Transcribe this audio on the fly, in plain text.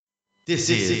This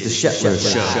is the Shetler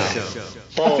Show.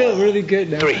 I feel really good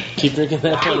now. Keep drinking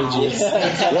that energy.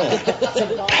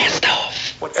 Blast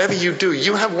off. Whatever you do,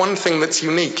 you have one thing that's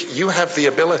unique. You have the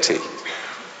ability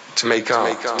to make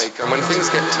art. And when things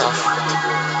get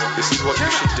tough, this is what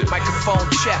you should do. Microphone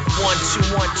check, 1,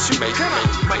 2, 1, 2.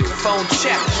 Microphone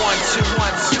check, 1, 2,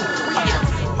 1,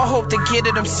 2. I hope to get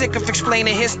it, I'm sick of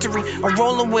explaining history. I'm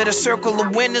rolling with a circle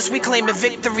of winners, we claiming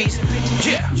victories.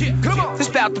 Yeah, come on. This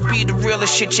about to be the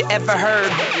realest shit you ever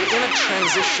heard. You're in a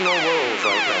transitional world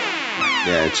right now.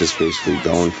 Yeah, it's just basically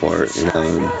going for it,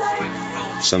 and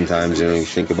sometimes, you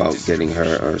think about getting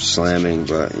hurt or slamming,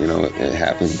 but, it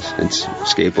happens. It's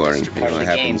skateboarding. It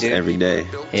happens every day.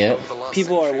 Yep.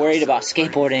 People are worried about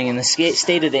skateboarding and the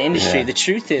state of the industry. Yeah. The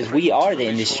truth is, we are the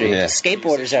industry. Yeah.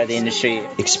 Skateboarders are the industry.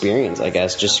 Experience, I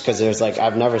guess, just because there's,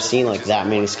 I've never seen, that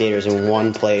many skaters in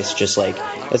one place, just,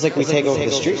 it's like we take over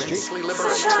the street.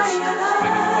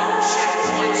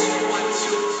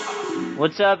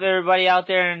 What's up, everybody out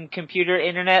there in computer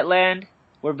internet land?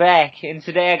 We're back, and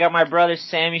today I got my brother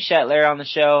Sammy Shetler on the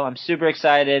show. I'm super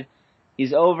excited.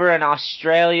 He's over in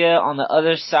Australia on the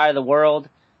other side of the world.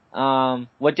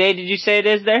 What day did you say it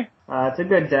is there? It's a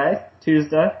good day.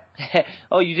 Tuesday.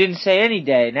 Oh, you didn't say any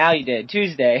day. Now you did.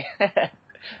 Tuesday.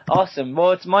 Awesome.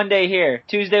 Well, it's Monday here.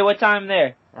 Tuesday, what time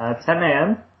there? 10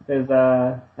 a.m. There's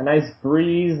a nice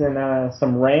breeze and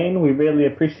some rain. We really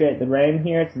appreciate the rain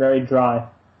here. It's very dry.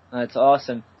 That's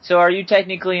awesome. So are you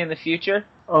technically in the future?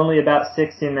 Only about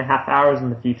 16.5 hours in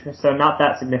the future, so not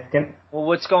that significant. Well,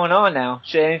 what's going on now?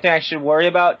 Anything I should worry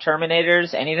about?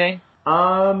 Terminators? Anything?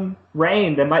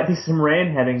 Rain. There might be some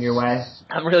rain heading your way.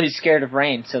 I'm really scared of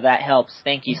rain, so that helps.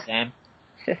 Thank you, Sam.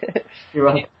 You're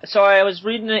welcome. So I was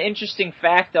reading an interesting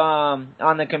fact on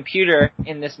the computer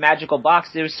in this magical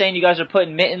box. They were saying you guys are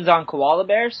putting mittens on koala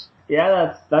bears?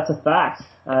 Yeah, that's a fact.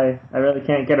 I really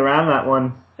can't get around that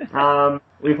one.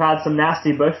 We've had some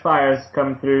nasty bushfires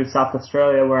come through South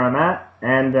Australia where I'm at,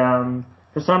 and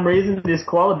for some reason these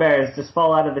koala bears just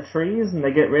fall out of the trees and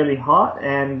they get really hot,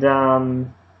 and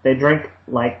they drink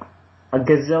a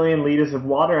gazillion liters of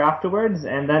water afterwards,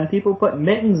 and then people put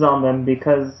mittens on them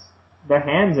because their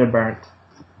hands are burnt.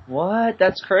 What?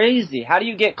 That's crazy. How do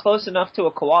you get close enough to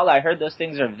a koala? I heard those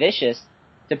things are vicious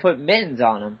to put mittens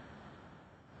on them.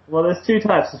 Well, there's two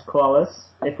types of koalas,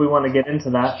 if we want to get into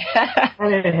that.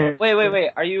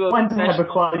 Wait. Are you one type of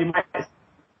koala you might...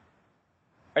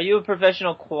 Are you a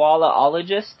professional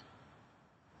koalaologist?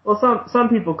 Well, some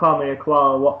people call me a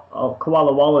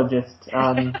koalawologist.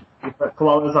 You put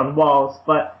koalas on walls,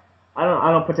 but I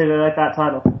don't particularly like that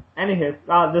title. Anywho,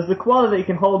 there's the koala that you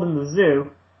can hold in the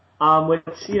zoo,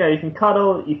 which, you can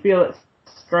cuddle, you feel its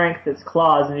strength, its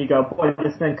claws, and you go, boy,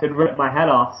 this thing could rip my head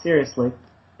off, seriously.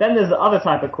 Then there's the other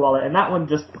type of koala, and that one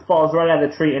just falls right out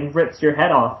of the tree and rips your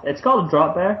head off. It's called a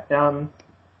drop bear.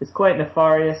 It's quite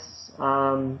nefarious.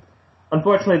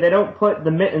 Unfortunately, they don't put the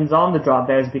mittens on the drop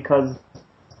bears because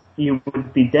you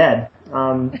would be dead,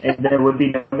 and there would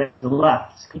be no mittens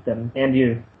left to keep them, and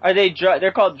you. Are they?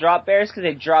 They're called drop bears because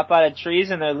they drop out of trees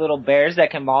and they're little bears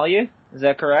that can maul you? Is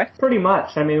that correct? Pretty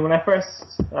much. I mean, when I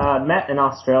first met an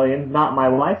Australian, not my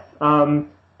wife,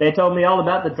 they told me all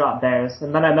about the drop bears,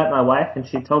 and then I met my wife, and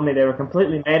she told me they were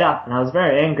completely made up, and I was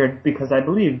very angered because I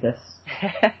believed this.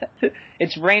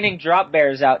 It's raining drop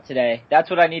bears out today. That's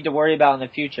what I need to worry about in the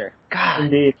future. God.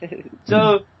 Indeed.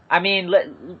 So, I mean,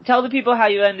 tell the people how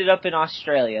you ended up in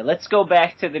Australia. Let's go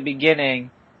back to the beginning.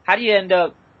 How do you end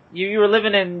up... You were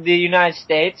living in the United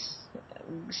States.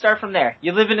 Start from there.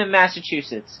 You're living in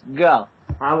Massachusetts. Go.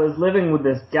 I was living with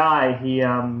this guy. He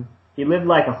lived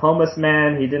like a homeless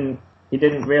man. He didn't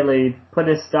really put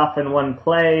his stuff in one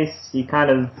place. He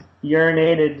kind of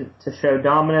urinated to show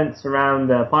dominance around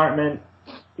the apartment.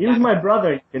 He was my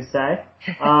brother, you could say.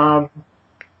 No,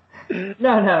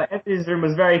 Anthony's room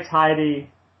was very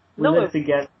tidy. We lived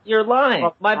together. You're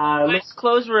lying. My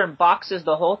clothes were in boxes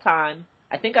the whole time.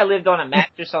 I think I lived on a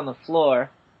mattress on the floor.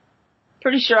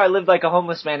 Pretty sure I lived like a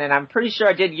homeless man, and I'm pretty sure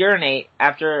I did urinate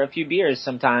after a few beers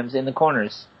sometimes in the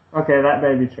corners. Okay, that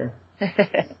may be true.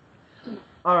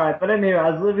 Alright, but anyway, I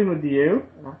was living with you.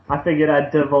 I figured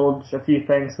I'd divulge a few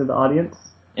things to the audience.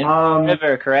 In Fall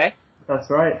River, correct? That's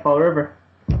right, Fall River.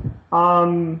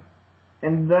 And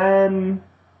then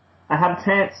I had a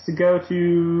chance to go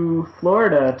to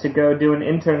Florida to go do an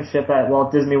internship at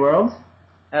Walt Disney World.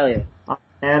 Hell yeah.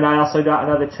 And I also got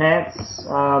another chance,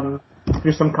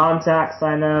 through some contacts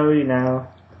I know,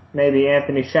 maybe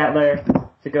Anthony Shetler,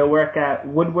 to go work at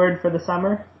Woodward for the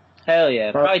summer. Hell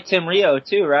yeah. Probably Tim Rio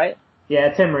too, right?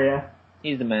 Yeah, Tim Rio.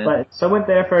 He's the man. So I went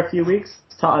there for a few weeks,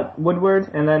 taught at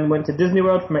Woodward, and then went to Disney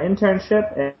World for my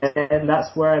internship, and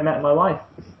that's where I met my wife.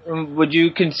 would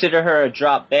you consider her a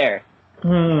drop bear?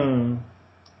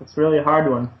 It's really a hard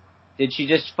one. Did she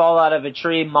just fall out of a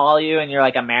tree, maul you, and you're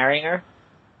like, I'm marrying her?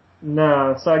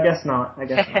 No, so I guess not.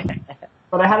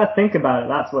 But I had to think about it.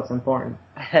 That's what's important.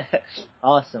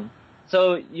 Awesome.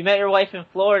 So you met your wife in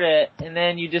Florida, and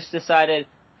then you just decided,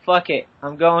 fuck it,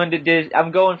 I'm going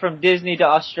from Disney to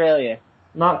Australia.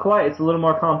 Not quite. It's a little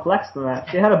more complex than that.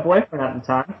 She had a boyfriend at the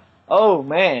time. Oh,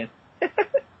 man.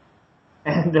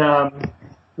 And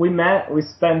we met. We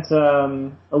spent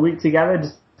a week together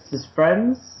just as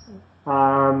friends.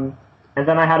 And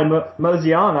then I had to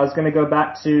mosey on. I was going to go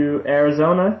back to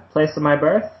Arizona, place of my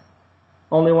birth.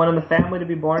 Only one in the family to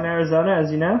be born in Arizona,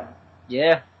 as you know.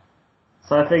 Yeah.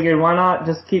 So I figured, why not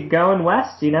just keep going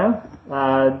west, you know?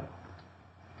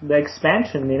 The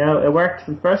expansion, you know? It worked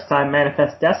the first time,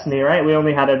 Manifest Destiny, right? We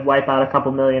only had to wipe out a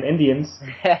couple million Indians.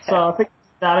 So I think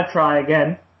that'll try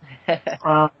again.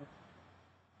 Headed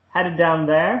down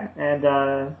there, and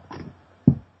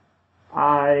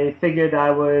I figured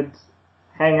I would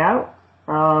hang out.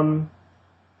 And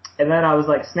then I was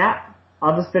like, snap,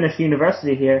 I'll just finish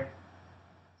university here.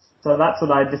 So that's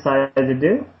what I decided to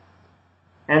do.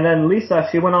 And then Lisa,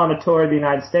 she went on a tour of the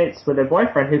United States with her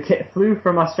boyfriend, who flew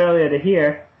from Australia to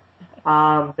here.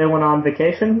 They went on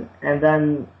vacation, and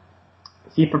then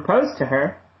he proposed to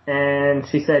her, and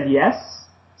she said yes.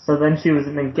 So then she was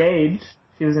engaged.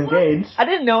 I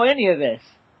didn't know any of this.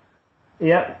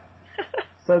 Yep.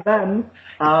 So then...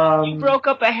 you broke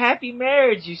up a happy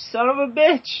marriage, you son of a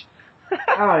bitch!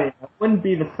 Oh, yeah. It wouldn't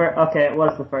be the first... Okay, it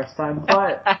was the first time,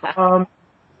 but...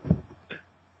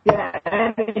 yeah,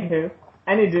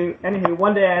 anywho,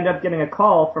 one day I ended up getting a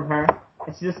call from her,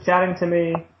 and she's just chatting to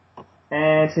me,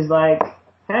 and she's like,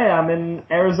 hey, I'm in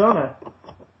Arizona.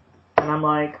 And I'm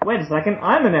like, wait a second,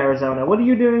 I'm in Arizona. What are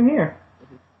you doing here?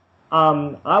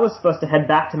 I was supposed to head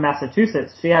back to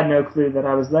Massachusetts. She had no clue that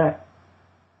I was there.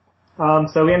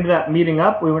 So we ended up meeting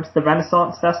up. We went to the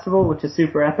Renaissance Festival, which is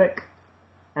super epic.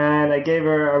 And I gave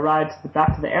her a ride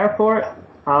back to the airport.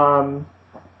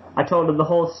 I told her the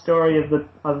whole story of the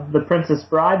Princess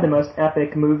Bride, the most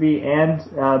epic movie and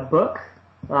book,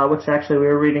 which actually we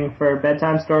were reading for a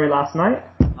bedtime story last night.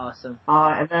 Awesome.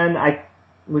 And then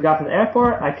we got to the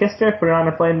airport. I kissed her, put her on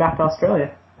a plane back to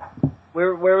Australia.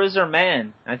 Where was her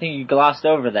man? I think you glossed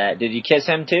over that. Did you kiss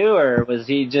him too, or was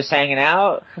he just hanging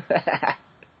out?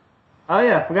 Oh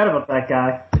yeah, I forgot about that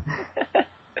guy.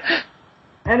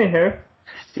 Anywho,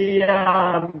 she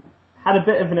had a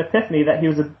bit of an epiphany that he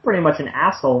was pretty much an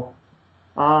asshole.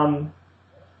 Her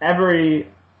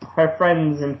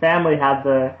friends and family had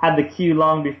the cue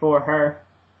long before her.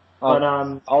 Oh,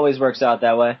 but always works out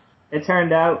that way. It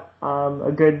turned out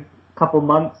a good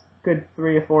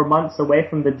 3 or 4 months away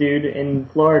from the dude in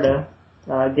Florida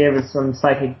gave us some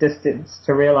psychic distance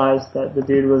to realize that the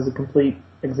dude was a complete...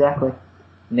 Exactly.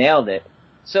 Nailed it.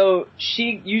 So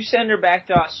you send her back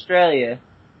to Australia,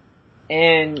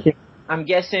 and yeah. I'm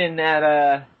guessing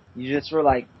that you just were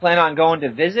like plan on going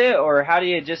to visit, or how do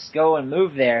you just go and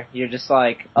move there? You're just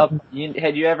like up.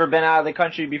 Had you ever been out of the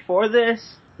country before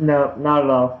this? No, not at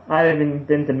all. I hadn't even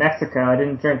been to Mexico. I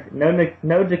didn't drink no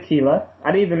tequila.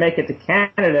 I didn't even make it to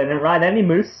Canada. I didn't ride any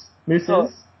mooses. Oh,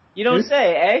 you don't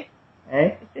say, eh?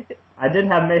 Eh? I did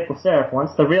have maple syrup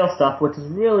once, the real stuff, which is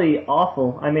really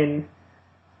awful. I mean,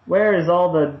 where is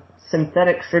all the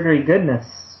synthetic sugary goodness?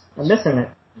 I'm missing it.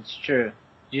 It's true.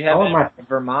 Do you have it in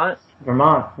Vermont?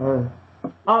 Vermont.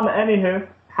 Anywho,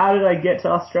 how did I get to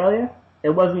Australia? It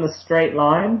wasn't a straight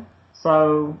line,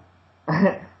 so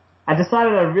I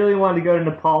decided I really wanted to go to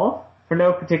Nepal for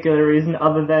no particular reason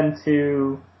other than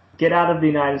to get out of the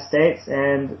United States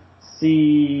and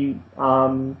see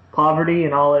poverty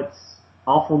and all its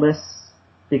awfulness,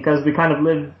 because we kind of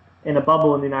live in a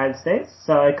bubble in the United States.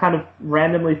 So I kind of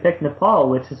randomly picked Nepal,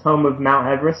 which is home of Mount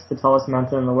Everest, the tallest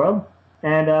mountain in the world.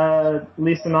 And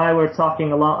Lisa and I were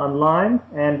talking a lot online,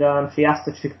 and she asked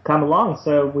if she could come along.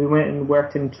 So we went and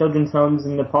worked in children's homes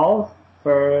in Nepal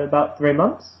for about 3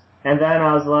 months. And then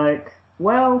I was like,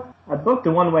 well, I booked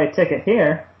a one-way ticket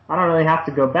here. I don't really have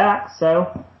to go back,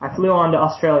 so I flew on to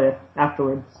Australia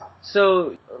afterwards.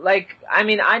 So,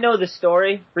 I know the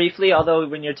story briefly, although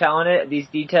when you're telling it, these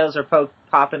details are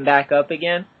popping back up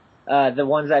again. The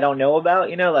ones I don't know about,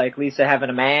 like Lisa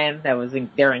having a man,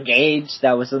 they're engaged.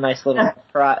 That was a nice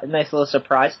little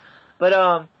surprise. But,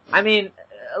 a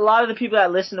lot of the people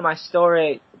that listen to my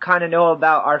story kind of know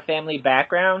about our family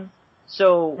background.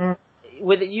 So,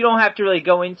 with it, you don't have to really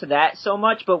go into that so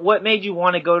much, but what made you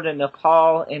want to go to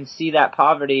Nepal and see that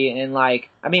poverty? And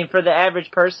for the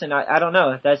average person, I don't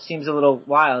know, that seems a little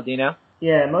wild,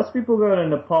 Yeah, most people go to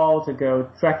Nepal to go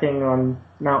trekking on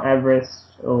Mount Everest,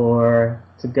 or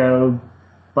to go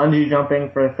bungee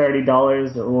jumping for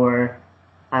 $30, or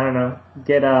I don't know,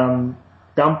 get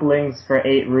dumplings for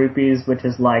 8 rupees, which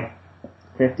is like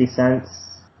 50 cents.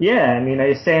 Yeah, and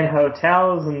you stay in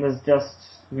hotels and there's just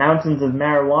mountains of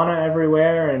marijuana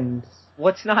everywhere, and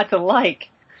what's not to like?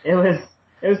 It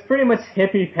was pretty much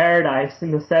hippie paradise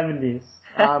in the 70s.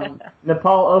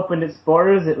 Nepal opened its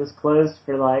borders. It was closed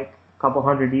for like a couple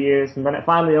hundred years, and then it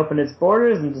finally opened its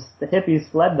borders, and just the hippies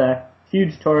fled there.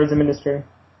 Huge tourism industry.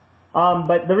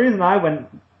 But the reason I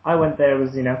went there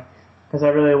was, because I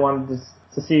really wanted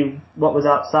to see what was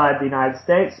outside the United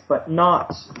States, but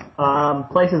not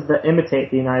places that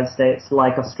imitate the United States,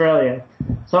 like Australia.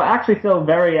 So I actually feel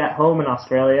very at home in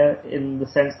Australia, in the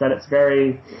sense that it's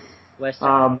very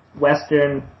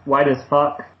Western, white as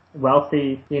fuck,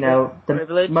 wealthy, the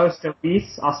privilege. Most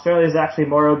obese. Australia is actually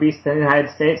more obese than the United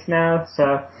States now,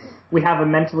 so we have a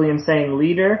mentally insane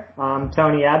leader,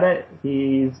 Tony Abbott.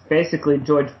 He's basically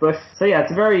George Bush. So yeah,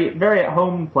 it's a very, very at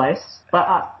home place.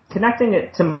 But connecting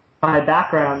it to my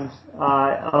background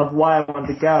of why I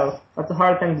wanted to go, that's a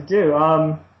hard thing to do.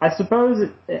 I suppose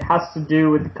it has to do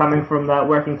with coming from that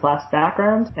working class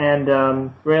background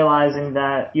and realizing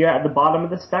that you're at the bottom of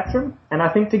the spectrum. And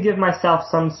I think to give myself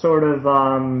some sort of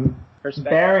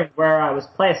bearing where I was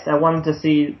placed, I wanted to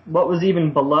see what was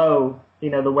even below,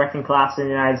 the working class in the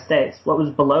United States. What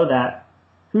was below that?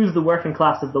 Who's the working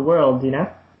class of the world,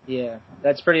 Yeah,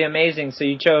 that's pretty amazing. So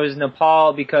you chose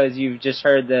Nepal because you've just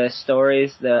heard the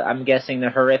stories, I'm guessing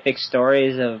the horrific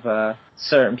stories of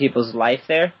certain people's life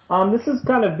there? This is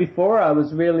kind of before I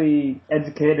was really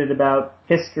educated about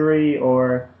history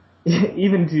or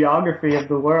even geography of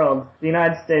the world. The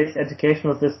United States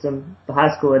educational system, the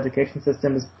high school education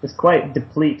system, is quite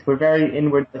deplete. We're very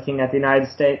inward looking at the United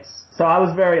States. So I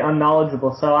was very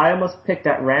unknowledgeable. So I almost picked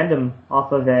at random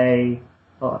off of they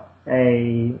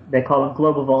call it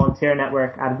Global Volunteer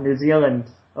Network out of New Zealand,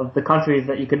 of the countries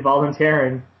that you could volunteer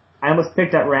in. I almost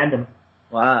picked at random.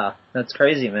 Wow, that's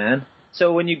crazy, man.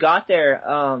 So when you got there,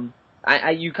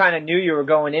 you kind of knew you were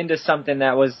going into something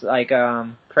that was like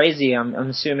crazy. I'm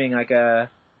assuming like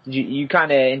you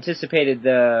kind of anticipated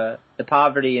the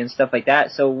poverty and stuff like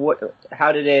that. So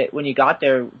how did it, when you got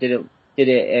there, did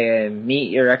it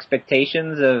meet your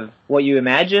expectations of what you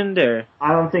imagined, or?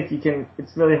 I don't think you can.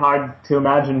 It's really hard to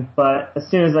imagine, but as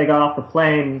soon as I got off the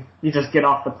plane, you just get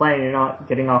off the plane. You're not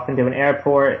getting off into an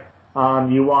airport.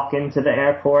 You walk into the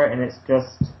airport and it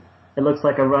looks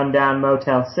like a rundown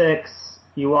Motel 6.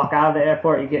 You walk out of the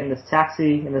airport, you get in this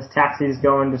taxi, and this taxi is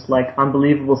going just like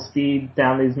unbelievable speed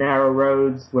down these narrow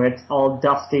roads where it's all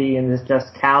dusty and there's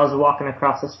just cows walking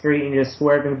across the street and you're just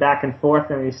swerving back and forth,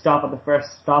 and you stop at the first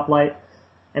stoplight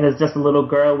and there's just a little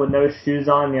girl with no shoes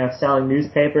on, selling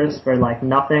newspapers for like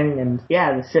nothing, and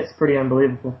yeah, the shit's pretty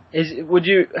unbelievable.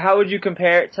 How would you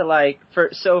compare it to like,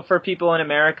 for people in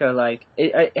America, like,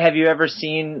 have you ever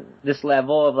seen this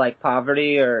level of like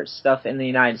poverty or stuff in the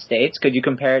United States? Could you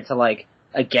compare it to like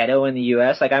a ghetto in the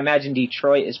U.S.? Like, I imagine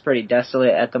Detroit is pretty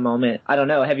desolate at the moment. I don't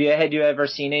know. Had you ever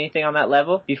seen anything on that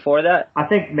level before that? I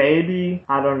think maybe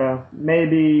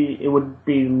it would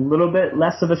be a little bit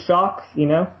less of a shock,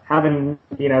 having,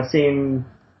 seen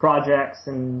projects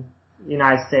in the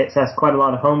United States has quite a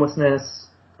lot of homelessness,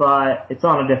 but it's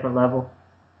on a different level.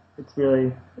 It's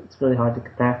really hard to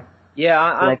compare.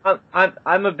 Yeah,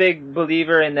 I'm a big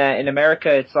believer in that. In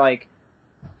America, it's like,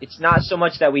 it's not so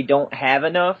much that we don't have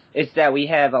enough, it's that we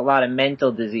have a lot of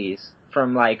mental disease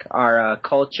from like our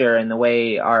culture and the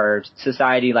way our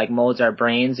society like molds our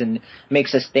brains and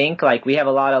makes us think. Like, we have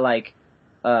a lot of like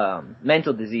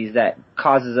mental disease that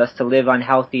causes us to live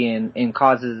unhealthy and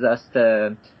causes us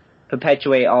to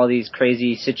perpetuate all these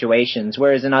crazy situations,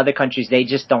 whereas in other countries they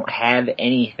just don't have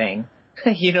anything.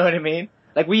 You know what I mean?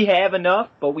 Like, we have enough,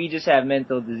 but we just have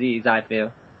mental disease, I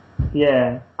feel.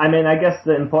 Yeah, I mean, I guess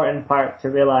the important part to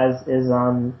realize is,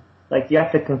 you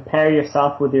have to compare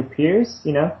yourself with your peers,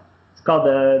 It's called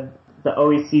the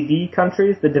OECD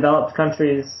countries, the developed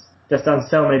countries, just on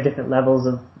so many different levels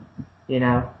of,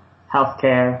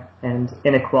 healthcare and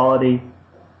inequality.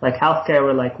 Like, healthcare,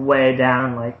 we're, like, way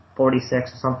down, like,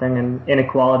 46 or something, and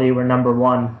inequality, we're number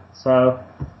 1. So,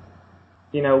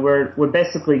 we're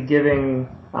basically giving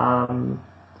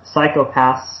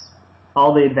psychopaths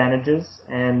all the advantages,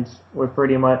 and we're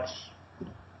pretty much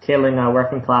killing our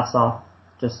working class off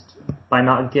just by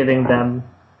not giving them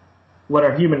what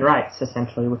are human rights,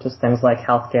 essentially, which is things like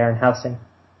healthcare and housing.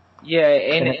 Yeah,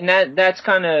 and that's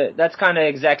kind of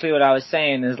exactly what I was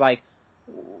saying, is like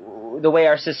the way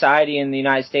our society in the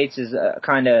United States is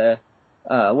kind of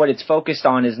what it's focused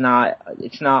on it's not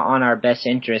on our best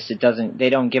interest. They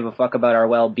don't give a fuck about our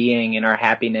well-being and our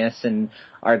happiness and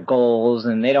our goals,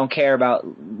 and they don't care about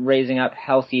raising up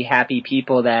healthy, happy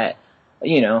people that,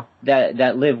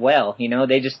 that live well,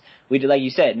 we do, like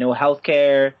you said, no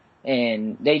healthcare,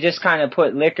 and they just kind of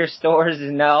put liquor stores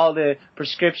and all the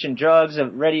prescription drugs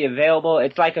already available.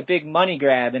 It's like a big money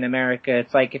grab in America.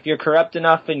 It's like if you're corrupt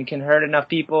enough and can hurt enough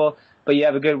people, but you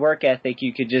have a good work ethic,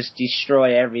 you could just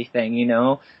destroy everything,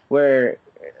 where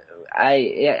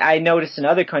I noticed in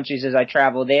other countries as I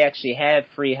travel, they actually have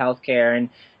free healthcare and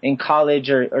in college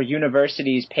or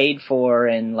universities paid for,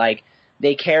 and like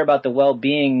they care about the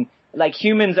well-being. Like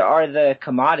humans are the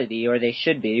commodity, or they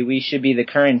should be. We should be the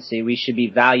currency. We should be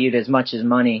valued as much as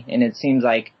money. And it seems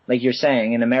like you're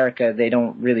saying, in America, they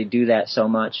don't really do that so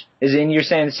much. You're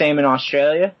saying the same in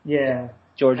Australia? Yeah.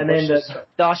 George Bush.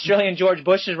 The Australian George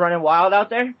Bush is running wild out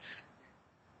there?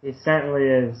 He certainly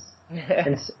is.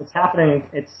 It's happening.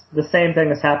 It's the same thing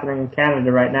that's happening in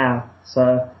Canada right now.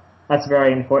 So that's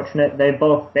very unfortunate. They're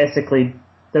both basically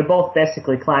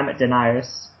climate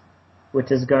deniers,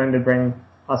 which is going to bring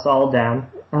us all down.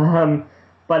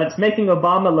 But it's making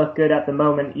Obama look good at the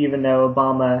moment, even though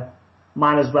Obama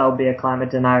might as well be a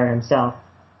climate denier himself.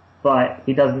 But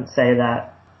he doesn't say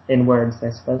that in words,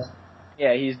 I suppose.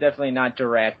 Yeah, he's definitely not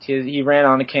direct. He ran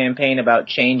on a campaign about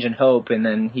change and hope, and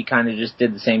then he kind of just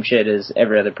did the same shit as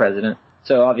every other president.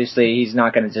 So obviously he's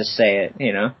not going to just say it,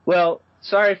 Well,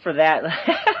 sorry for that.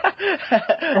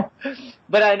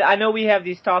 But I know we have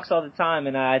these talks all the time,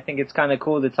 and I think it's kind of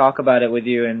cool to talk about it with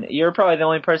you. And you're probably the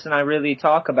only person I really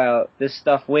talk about this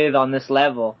stuff with on this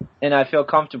level, and I feel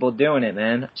comfortable doing it,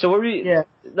 man. So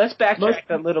let's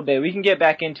backtrack a little bit. We can get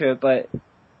back into it, but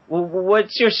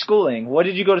what's your schooling? What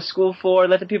did you go to school for?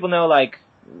 Let the people know,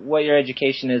 what your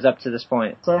education is up to this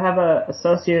point. So I have a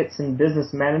associates in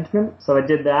business management. So I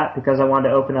did that because I wanted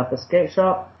to open up a skate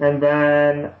shop. And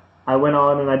then I went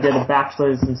on and I did a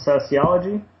bachelor's in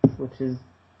sociology, which is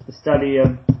the study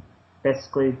of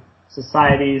basically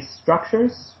society's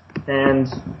structures and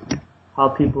how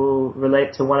people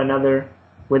relate to one another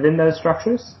within those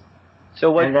structures.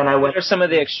 So what are some of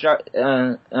the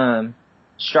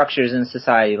structures in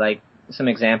society, like some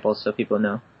examples so people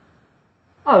know?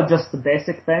 Oh, just the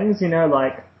basic things,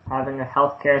 like having a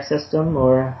healthcare system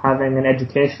or having an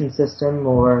education system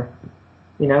or,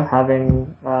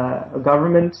 having a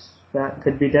government that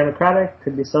could be democratic,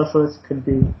 could be socialist, could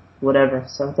be whatever.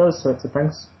 So those sorts of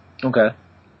things. Okay.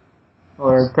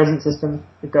 Or prison system.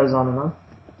 It goes on and on.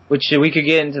 Which we could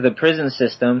get into the prison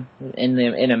system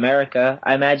in America.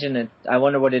 I imagine I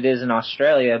wonder what it is in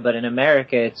Australia, but in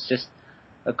America it's just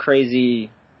a crazy,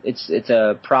 it's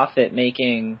a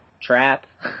profit-making trap.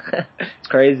 It's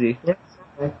crazy. Yes,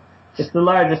 it's the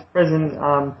largest prison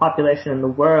population in the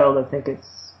world. I think it's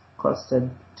close to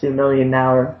 2 million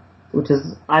now, which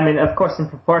is, of course, in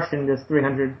proportion,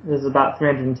 there's about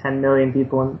 310 million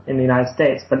people in the United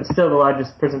States, but it's still the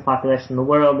largest prison population in the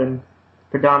world, and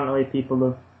predominantly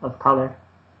people of color.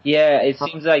 Yeah, it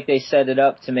seems like they set it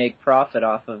up to make profit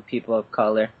off of people of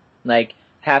color. Like,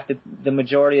 half the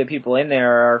majority of people in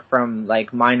there are from,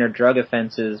 minor drug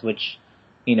offenses, which,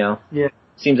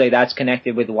 seems like that's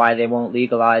connected with why they won't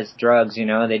legalize drugs,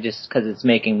 they just, because it's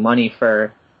making money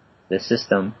for the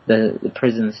system, the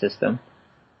prison system.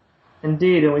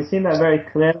 Indeed, and we've seen that very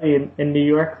clearly in New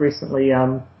York recently,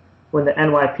 when the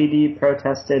NYPD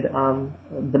protested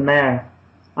the mayor.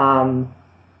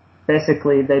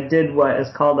 Basically, they did what is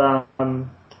called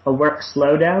a work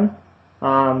slowdown,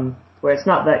 where it's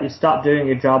not that you stop doing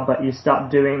your job, but you stop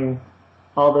doing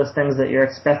all those things that you're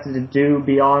expected to do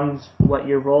beyond what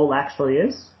your role actually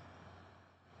is.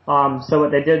 So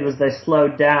what they did was they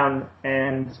slowed down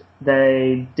and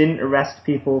they didn't arrest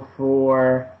people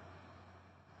for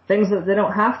things that they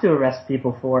don't have to arrest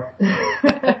people for.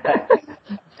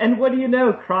 And what do you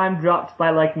know? Crime dropped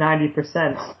by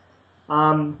 90%.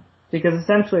 Because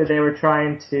essentially they were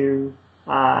trying to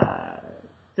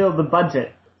fill the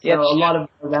budget. So a lot of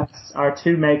arrests are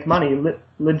to make money,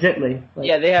 legitly.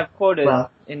 They have quotas,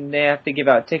 and they have to give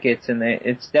out tickets, and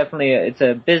it's definitely it's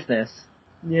a business.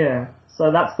 Yeah,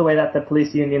 so that's the way that the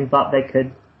police union thought they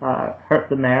could hurt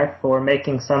the mayor for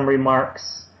making some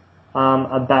remarks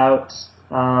about,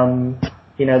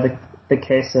 the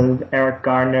case of Eric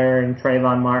Garner and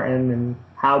Trayvon Martin, and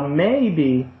how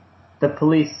maybe the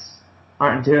police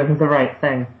aren't doing the right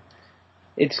thing.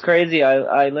 It's crazy.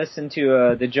 I listen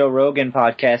to the Joe Rogan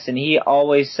podcast, and he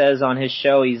always says on his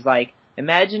show, he's like,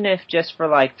 imagine if just for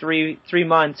 3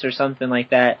 months or something like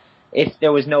that, if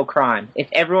there was no crime. If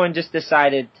everyone just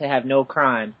decided to have no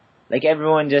crime.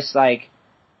 Everyone just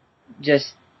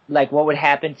what would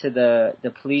happen to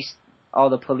the police all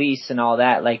the police and all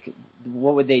that, like,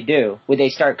 what would they do? Would they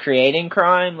start creating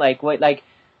crime? Like, what, like,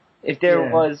 if there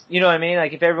was, you know what I mean?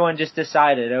 Like, if everyone just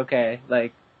decided, okay,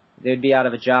 like, they'd be out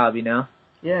of a job, you know?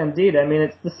 Yeah, indeed. I mean,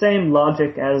 it's the same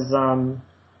logic as,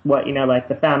 what, you know, like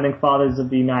the founding fathers of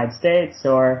the United States,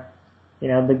 or, you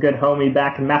know, the good homie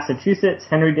back in Massachusetts,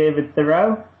 Henry David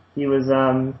Thoreau. He was,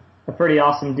 a pretty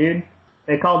awesome dude.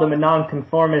 They called him a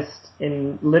nonconformist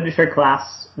in literature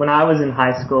class when I was in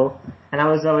high school, and I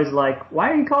was always like, why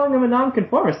are you calling him a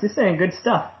nonconformist? He's saying good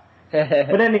stuff.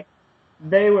 But anyway,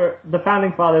 they were, the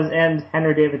founding fathers and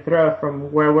Henry David Thoreau,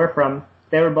 from where we're from,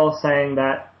 they were both saying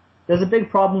that there's a big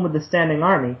problem with the standing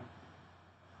army.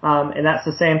 And that's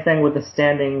the same thing with the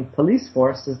standing police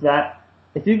force, is that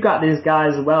if you've got these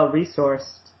guys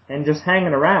well-resourced and just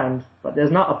hanging around, but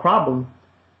there's not a problem,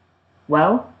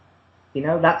 well, you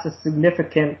know, that's a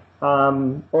significant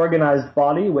organized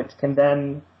body which can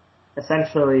then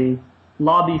essentially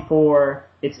lobby for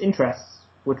its interests,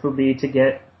 which would be to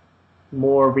get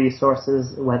more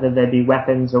resources, whether they be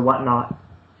weapons or whatnot,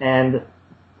 and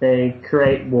they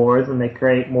create wars and they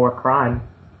create more crime.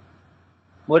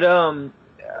 Would,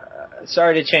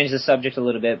 sorry to change the subject a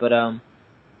little bit, but,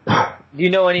 do you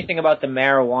know anything about the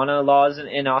marijuana laws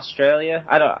in Australia?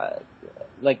 I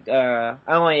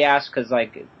only ask because,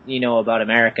 like, you know about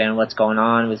America and what's going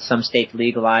on with some states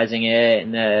legalizing it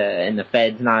and the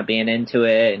feds not being into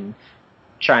it and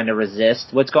trying to resist.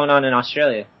 What's going on in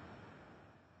Australia?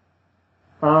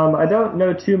 I don't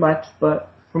know too much, but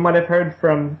from what I've heard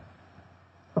from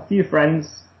a few friends,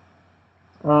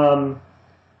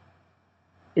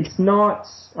 it's not,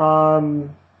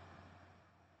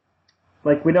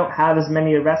 like, we don't have as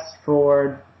many arrests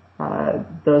for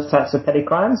those types of petty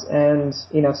crimes, and,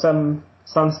 you know, some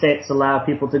states allow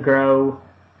people to grow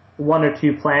 1 or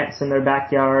 2 plants in their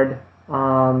backyard,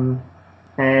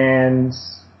 and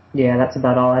yeah, that's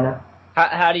about all I know.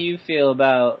 How do you feel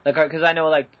about, like, because I know,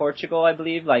 like, Portugal, I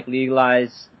believe, like,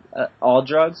 legalize all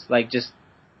drugs, like, just,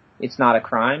 it's not a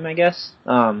crime, I guess.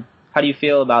 How do you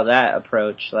feel about that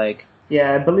approach? Like,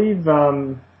 yeah, I believe,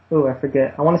 I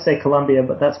forget. I want to say Colombia,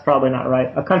 but that's probably not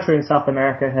right. A country in South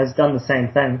America has done the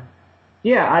same thing.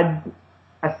 Yeah,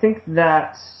 I think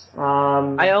that,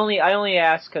 I only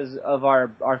ask because of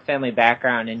our family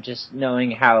background and just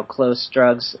knowing how close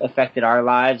drugs affected our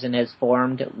lives and has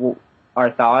formed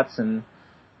our thoughts and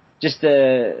just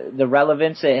the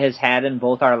relevance it has had in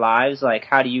both our lives. Like,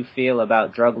 how do you feel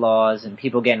about drug laws and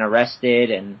people getting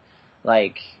arrested, and,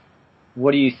 like,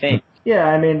 what do you think? Yeah,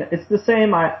 I mean, it's the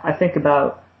same I think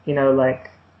about, you know,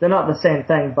 like, they're not the same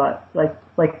thing, but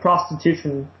like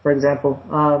prostitution, for example.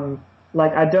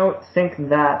 Like, I don't think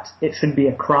that it should be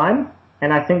a crime,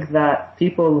 and I think that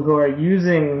people who are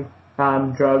using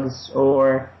drugs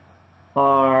or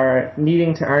are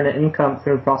needing to earn an income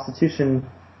through prostitution,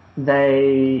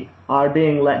 they are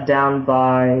being let down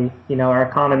by, you know, our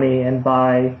economy and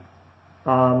by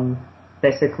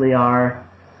basically our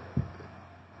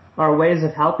ways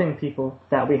of helping people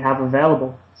that we have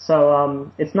available. So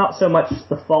it's not so much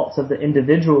the fault of the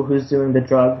individual who's doing the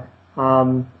drug,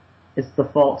 it's the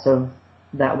fault of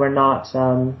that we're not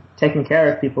taking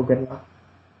care of people good enough.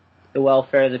 The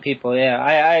welfare of the people, yeah.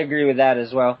 I agree with that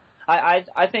as well.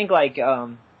 I think, like, a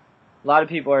lot of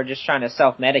people are just trying to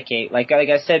self-medicate. Like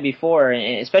I said before,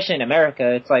 especially in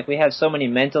America, it's like we have so many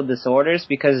mental disorders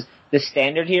because the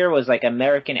standard here was, like,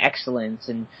 American excellence,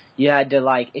 and you had to,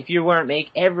 like, if you weren't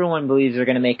everyone believes they're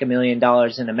going to make $1 million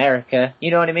in America,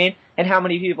 you know what I mean? And how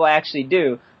many people actually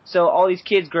do? So all these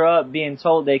kids grow up being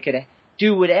told they could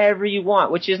do whatever you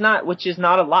want, which is not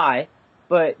a lie,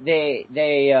 but they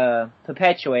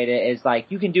perpetuate it as, like,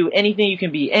 you can do anything, you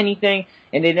can be anything,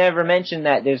 and they never mention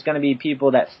that there's going to be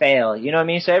people that fail, you know what I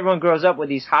mean? So everyone grows up with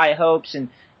these high hopes, and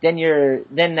then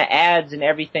the ads and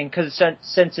everything, because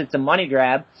since it's a money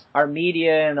grab, our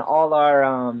media and all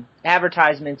our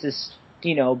advertisements is,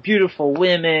 you know, beautiful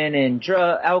women and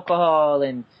alcohol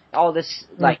and all this,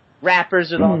 like,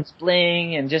 rappers with all this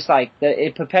bling, and just, like,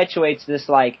 it perpetuates this,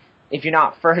 like, if you're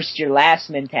not first, you're last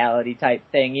mentality type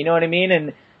thing, you know what I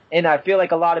mean? And I feel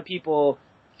like a lot of people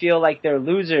feel like they're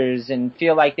losers and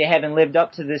feel like they haven't lived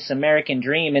up to this American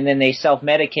dream, and then they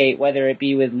self-medicate, whether it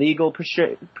be with legal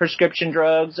prescription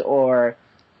drugs or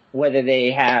whether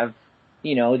they have,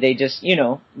 you know, they just, you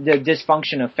know, the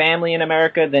dysfunction of family in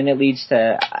America, then it leads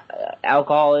to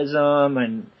alcoholism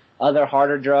and other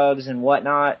harder drugs and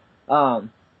whatnot.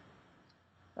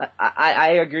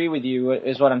 I agree with you,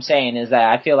 is what I'm saying, is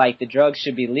that I feel like the drugs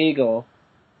should be legal,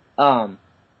 but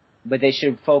they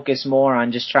should focus more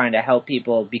on just trying to help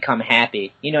people become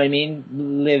happy. You know what I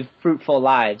mean? Live fruitful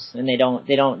lives, and they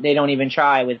don't even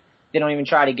try with They don't even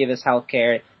try to give us health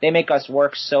care. They make us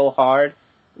work so hard.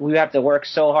 We have to work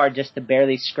so hard just to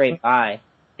barely scrape by.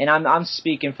 And I'm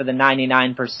speaking for the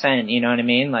 99%, you know what I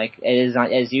mean? Like,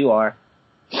 as you are.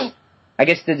 I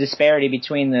guess the disparity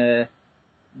between the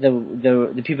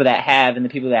people that have and the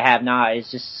people that have not is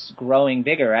just growing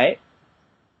bigger, right?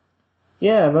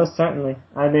 Yeah, most certainly.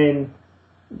 I mean,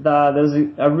 there's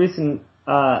a recent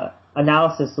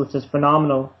analysis which is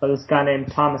phenomenal by this guy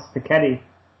named Thomas Piketty.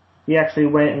 He actually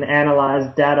went and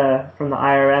analyzed data from the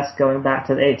IRS going back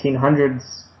to the 1800s,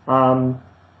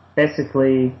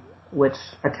 basically, which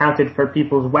accounted for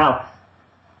people's wealth.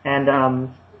 And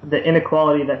the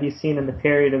inequality that he's seen in the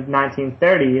period of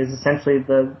 1930 is essentially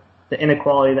the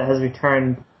inequality that has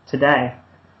returned today.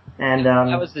 And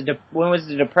that was when was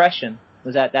the Depression?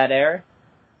 Was that era?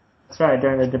 That's right,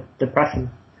 during the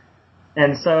Depression.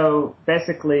 And so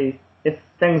basically, if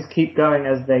things keep going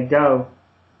as they're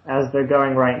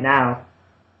going right now,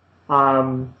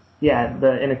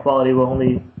 the inequality will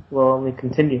only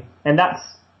continue. And that's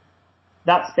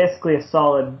basically a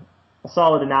solid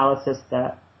analysis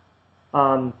that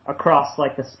across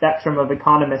like the spectrum of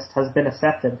economists has been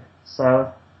accepted.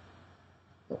 So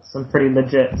that's some pretty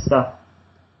legit stuff.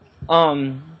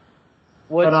 I'm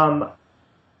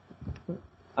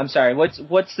sorry.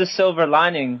 What's the silver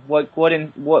lining? When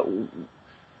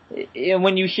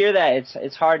you hear that,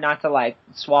 it's hard not to like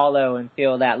swallow and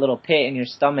feel that little pit in your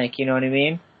stomach. You know what I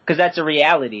mean? Because that's a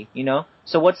reality, you know.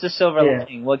 So what's the silver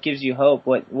lining? What gives you hope?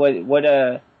 Where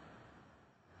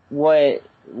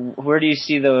do you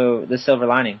see the silver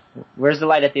lining? Where's the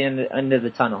light at the end of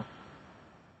the tunnel?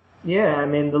 Yeah, I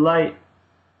mean the light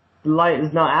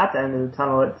is not at the end of the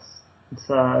tunnel. It's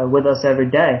with us every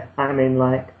day. I mean,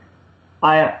 like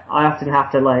I often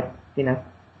have to like, you know,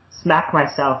 smack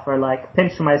myself or like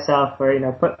pinch myself or, you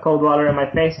know, put cold water in my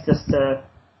face just to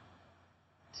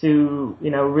you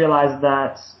know, realize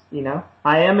that, you know,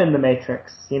 I am in the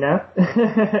Matrix, you know?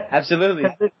 Absolutely.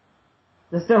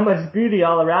 There's so much beauty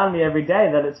all around me every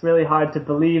day that it's really hard to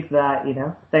believe that, you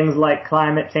know, things like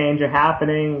climate change are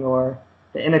happening or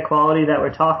the inequality that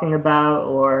we're talking about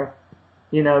or,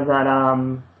 you know, that,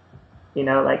 you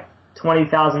know, like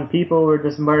 20,000 people were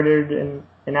just murdered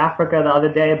in Africa the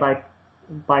other day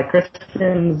by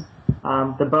Christians,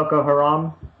 the Boko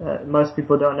Haram. Most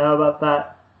people don't know about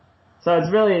that. So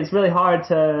it's really hard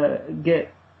to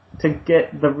get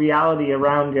the reality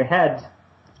around your head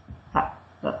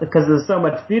because there's so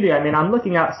much beauty. I mean, I'm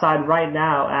looking outside right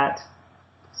now at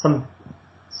some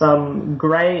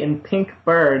gray and pink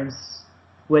birds,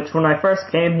 which when I first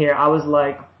came here, I was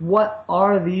like, what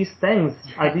are these things?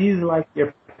 Are these like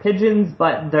your pigeons?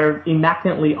 But they're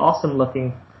immaculately awesome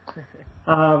looking.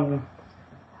 Of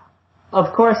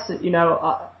course, you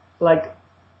know, like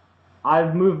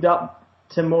I've moved up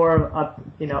to more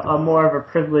of a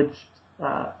privileged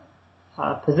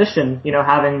position, you know,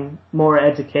 having more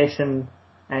education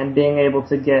and being able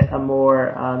to get a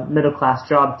more middle class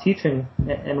job teaching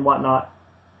and whatnot.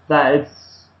 That it's,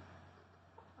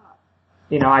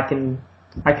 you know, I've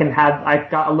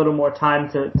got a little more time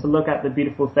to look at the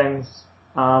beautiful things.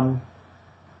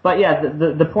 But yeah,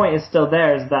 the point is still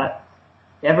there, is that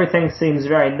everything seems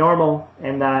very normal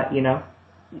and that, you know,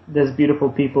 there's beautiful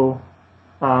people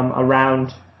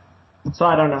around. So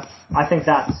I don't know. I think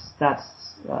that's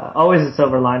always a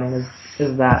silver lining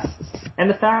is that, and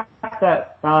the fact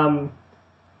that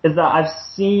is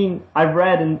that I've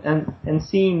read and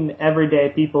seen everyday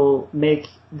people make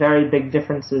very big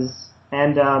differences,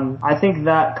 and I think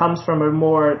that comes from a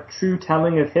more true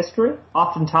telling of history.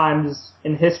 Oftentimes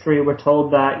in history we're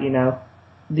told that, you know,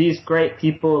 these great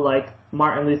people like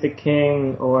Martin Luther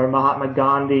King or Mahatma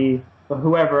Gandhi or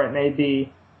whoever it may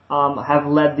be have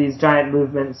led these giant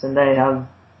movements and they have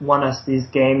won us these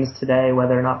games today,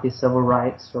 whether or not be civil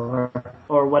rights or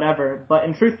whatever. But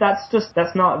in truth,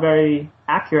 that's not very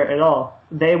accurate at all.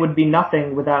 They would be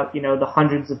nothing without, you know, the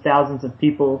hundreds of thousands of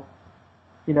people,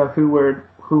 you know, who were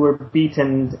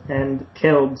beaten and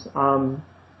killed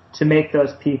to make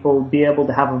those people be able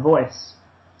to have a voice.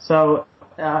 So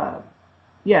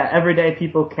everyday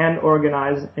people can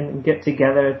organize and get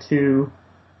together to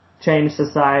change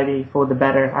society for the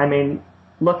better. I mean,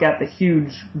 look at the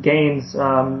huge gains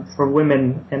for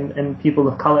women and people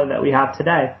of color that we have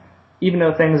today. Even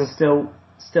though things are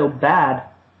still bad,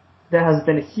 there has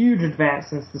been a huge advance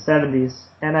since the 70s.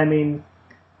 And I mean,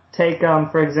 take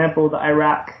for example the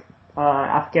Iraq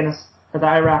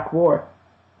War.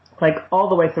 Like all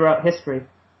the way throughout history,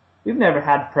 we've never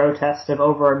had protests of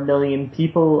over 1 million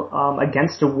people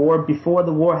against a war before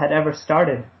the war had ever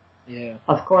started. Yeah.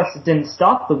 Of course, it didn't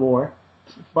stop the war,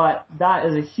 but that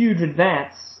is a huge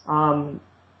advance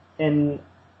in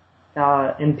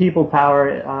in people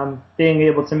power, being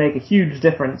able to make a huge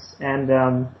difference. And,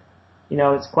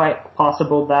 it's quite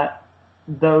possible that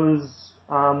those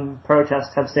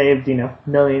protests have saved,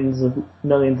 millions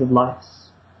of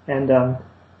lives. And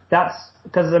that's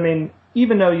because,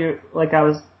 even though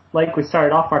we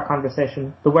started off our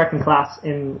conversation, the working class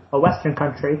in a Western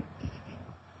country,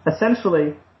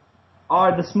 essentially,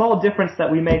 the small difference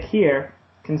that we make here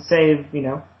can save,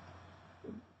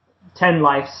 10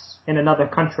 lives in another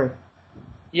country.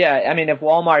 Yeah, if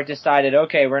Walmart decided,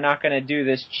 okay, we're not going to do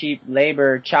this cheap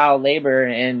child labor,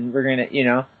 and we're going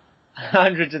to,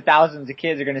 hundreds of thousands of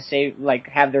kids are going to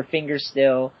have their fingers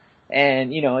still,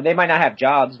 and, they might not have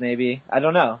jobs, maybe. I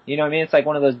don't know. You know what I mean? It's like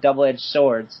one of those double-edged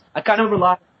swords. I kind of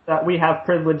realize that we have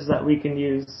privilege that we can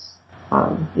use.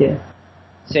 Yeah.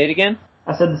 Say it again?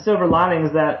 I said the silver lining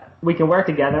is that we can work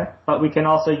together, but we can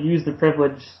also use the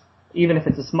privilege, even if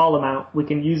it's a small amount, we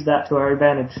can use that to our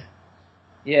advantage.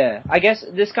 Yeah, I guess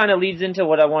this kind of leads into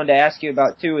what I wanted to ask you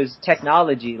about too, is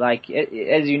technology.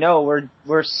 As you know,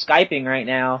 we're Skyping right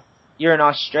now. You're in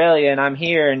Australia and I'm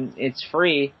here, and it's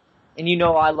free. And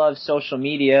I love social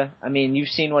media. You've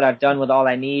seen what I've done with All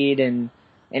I Need, and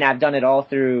I've done it all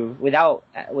through without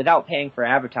paying for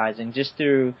advertising, just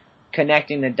through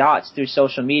connecting the dots through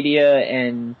social media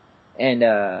and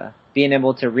being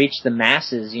able to reach the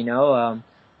masses. You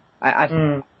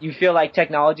feel like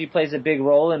technology plays a big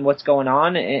role in what's going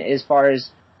on as far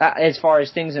as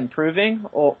things improving,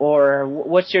 or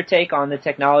what's your take on the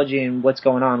technology and what's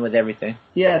going on with everything?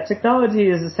 Yeah, technology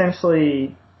is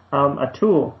essentially a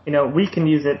tool. We can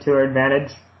use it to our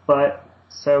advantage, but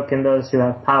so can those who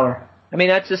have power.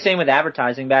 That's the same with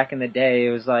advertising. Back in the day,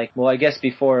 it was I guess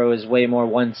before it was way more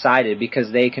one-sided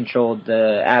because they controlled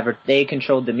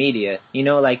the media.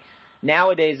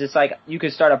 Nowadays it's like you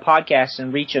could start a podcast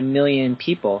and reach 1 million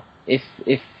people if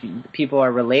people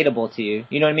are relatable to you.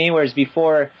 You know what I mean? Whereas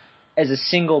before, as a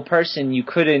single person, you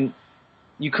couldn't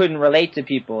relate to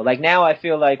people. Now I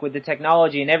feel like with the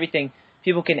technology and everything,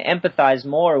 people can empathize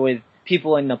more with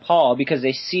people in Nepal because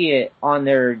they see it and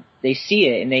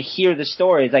they hear the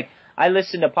stories. I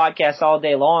listen to podcasts all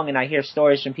day long and I hear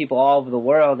stories from people all over the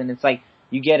world, and it's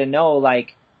you get to know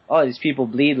oh, these people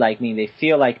bleed like me, they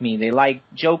feel like me, they like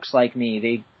jokes like me,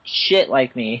 they shit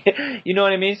like me. You know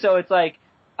what I mean? So it's I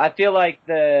feel like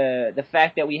the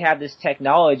fact that we have this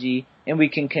technology and we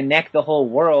can connect the whole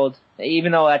world,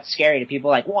 even though that's scary to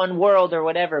people, one world or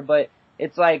whatever, but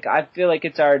it's I feel like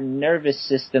it's our nervous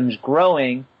systems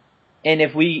growing, and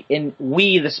if we,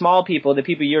 the small people, the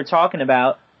people you're talking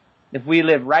about, if we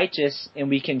live righteous and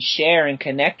we can share and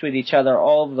connect with each other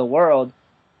all over the world,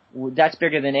 that's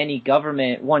bigger than any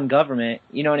one government.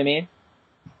 You know what I mean?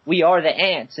 We are the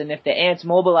ants, and if the ants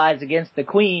mobilize against the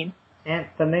queen...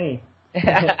 Anthony.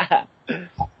 Yeah,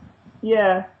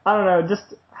 I don't know,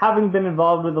 just having been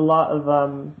involved with a lot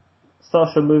of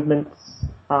social movements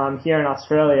here in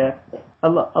Australia, a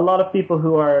lot of people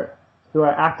who are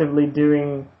actively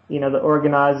doing, the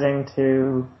organizing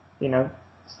to,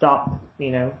 stop,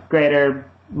 greater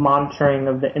monitoring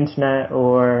of the internet,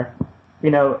 or,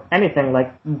 anything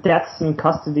like deaths in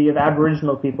custody of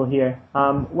Aboriginal people here,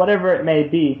 whatever it may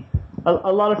be.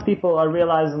 A lot of people are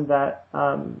realizing that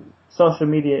social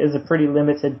media is a pretty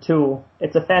limited tool.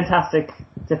 It's a fantastic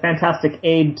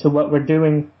aid to what we're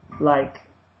doing.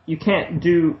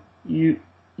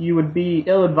 You would be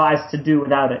ill-advised to do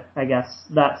without it, I guess.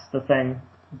 That's the thing.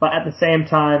 But at the same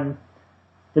time,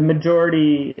 the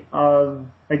majority of,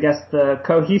 I guess, the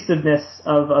cohesiveness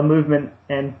of a movement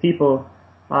and people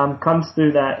comes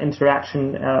through that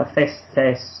interaction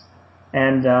face-to-face.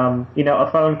 And, a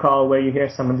phone call where you hear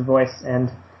someone's voice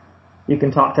and you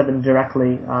can talk to them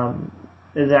directly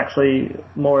is actually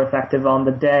more effective on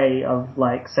the day of,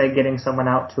 say, getting someone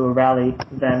out to a rally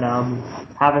than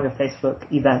having a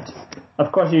Facebook event.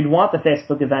 Of course, you'd want the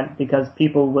Facebook event because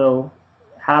people will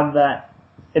have that.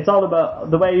 It's all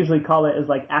about, the way I usually call it is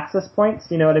access points,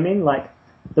 you know what I mean?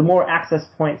 The more access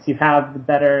points you have, the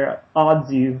better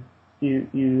odds you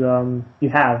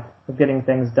have of getting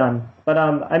things done. But,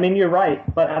 you're right.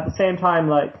 But at the same time,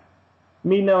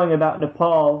 me knowing about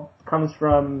Nepal comes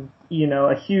from,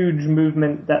 a huge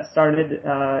movement that started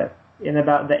in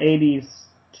about the 80s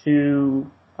to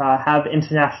have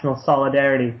international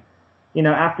solidarity.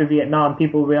 After Vietnam,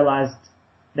 people realized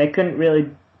they couldn't really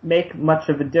make much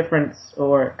of a difference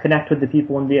or connect with the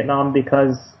people in Vietnam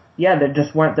because, there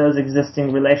just weren't those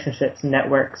existing relationships and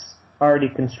networks already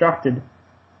constructed.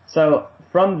 So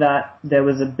from that, there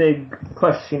was a big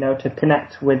push, to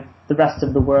connect with the rest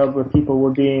of the world where people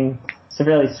were being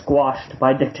severely squashed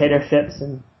by dictatorships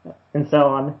and so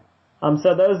on.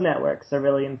 So those networks are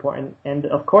really important. And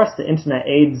of course the internet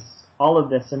aids all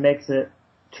of this and makes it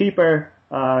cheaper,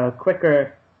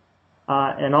 quicker,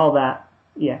 and all that.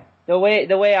 Yeah. The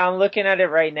way I'm looking at it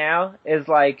right now is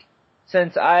like,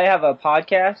 since I have a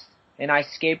podcast and I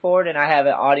skateboard and I have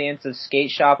an audience of skate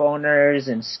shop owners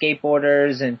and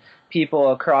skateboarders and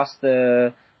people across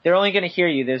they're only going to hear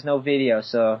you. There's no video,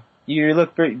 so you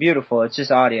look beautiful. It's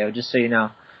just audio, just so you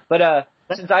know. But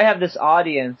since I have this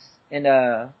audience, and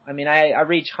I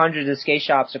reach hundreds of skate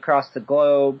shops across the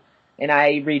globe, and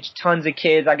I reach tons of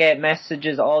kids. I get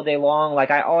messages all day long. Like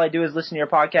all I do is listen to your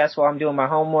podcast while I'm doing my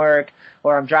homework,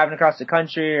 or I'm driving across the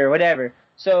country, or whatever.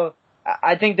 So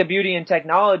I think the beauty in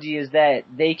technology is that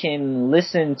they can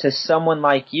listen to someone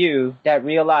like you that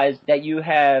realize that you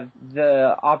have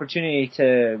the opportunity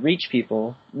to reach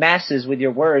people, masses, with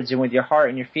your words and with your heart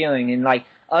and your feeling. And like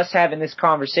us having this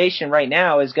conversation right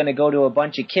now is going to go to a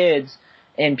bunch of kids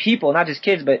and people, not just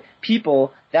kids, but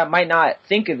people that might not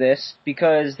think of this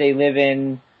because they live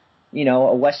in, a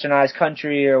westernized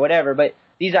country or whatever. But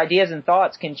these ideas and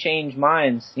thoughts can change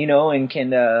minds, and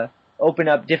can open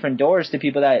up different doors to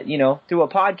people that, through a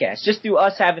podcast, just through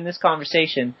us having this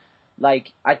conversation.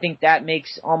 Like, I think that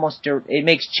makes it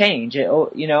makes change,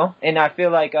 and I feel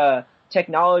like,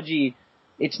 technology,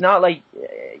 it's not like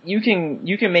you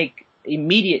can make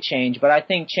immediate change, but I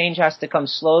think change has to come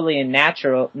slowly and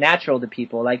natural to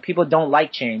people. Like, people don't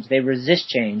like change. They resist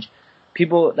change.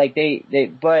 People, like,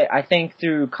 but I think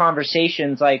through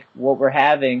conversations like what we're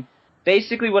having,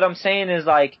 basically what I'm saying is,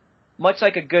 like, much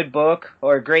like a good book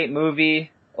or a great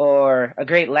movie or a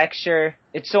great lecture,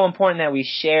 it's so important that we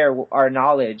share our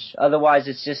knowledge. Otherwise,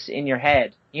 it's just in your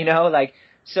head,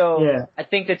 So yeah. I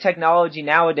think the technology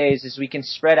nowadays is we can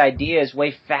spread ideas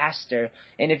way faster.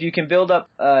 And if you can build up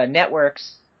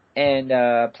networks and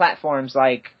platforms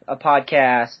like a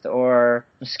podcast or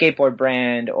a skateboard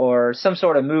brand or some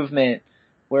sort of movement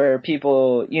where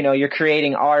people, you're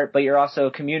creating art, but you're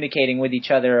also communicating with each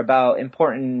other about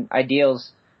important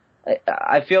ideals,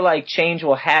 I feel like change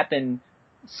will happen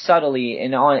subtly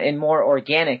and more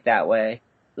organic that way.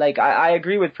 Like, I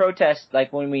agree with protests,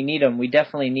 like, when we need them. We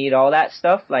definitely need all that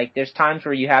stuff. Like, there's times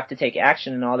where you have to take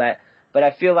action and all that. But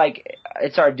I feel like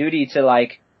it's our duty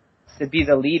to be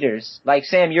the leaders. Like,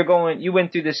 Sam, you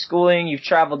went through the schooling, you've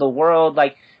traveled the world.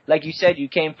 Like you said, you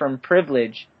came from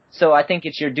privilege. So I think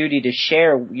it's your duty to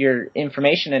share your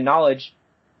information and knowledge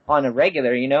on a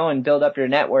regular, and build up your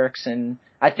networks. And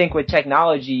I think with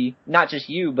technology, not just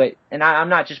you, but, and I'm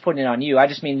not just putting it on you, I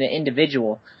just mean the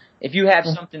individual. If you have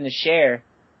something to share,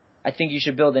 I think you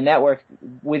should build a network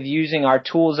with using our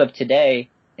tools of today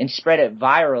and spread it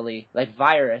virally, like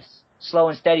virus. Slow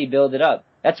and steady, build it up.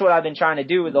 That's what I've been trying to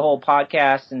do with the whole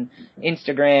podcast and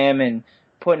Instagram and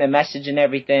putting a message in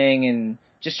everything and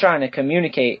just trying to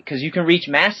communicate, because you can reach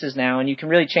masses now and you can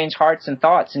really change hearts and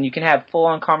thoughts, and you can have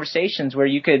full-on conversations where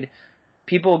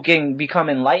people can become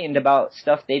enlightened about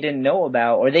stuff they didn't know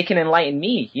about, or they can enlighten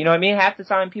me. You know what I mean? Half the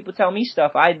time people tell me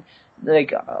stuff I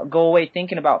go away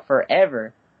thinking about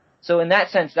forever. So in that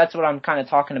sense, that's what I'm kind of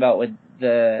talking about with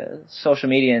the social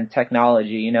media and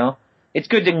technology, It's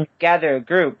good to gather a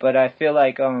group, but I feel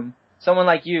like someone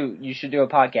like you should do a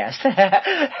podcast.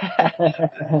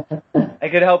 I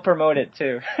could help promote it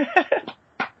too.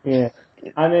 Yeah.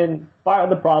 I mean, part of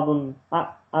the problem,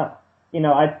 I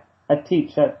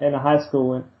teach in a high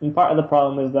school, and part of the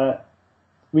problem is that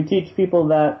we teach people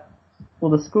that,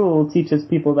 the school teaches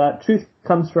people that truth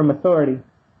comes from authority.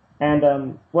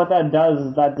 And what that does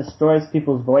is that destroys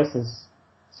people's voices.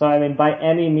 So, I mean, by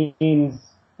any means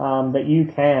that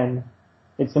you can,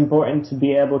 it's important to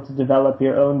be able to develop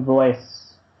your own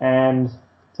voice and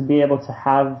to be able to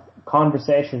have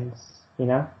conversations,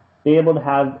 be able to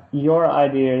have your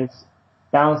ideas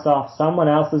bounce off someone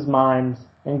else's mind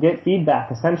and get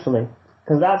feedback, essentially.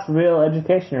 Because that's real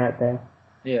education right there.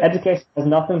 Yeah. Education has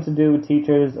nothing to do with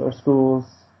teachers or schools.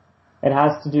 It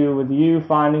has to do with you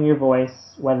finding your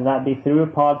voice, whether that be through a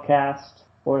podcast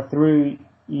or through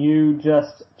you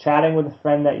just chatting with a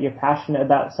friend that you're passionate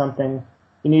about something.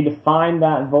 You need to find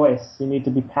that voice. You need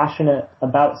to be passionate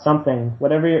about something,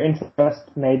 whatever your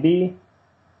interest may be,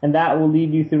 and that will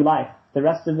lead you through life. The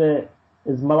rest of it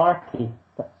is malarkey.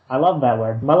 I love that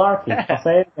word, malarkey. I'll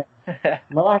say it again.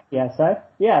 Malarkey, I say.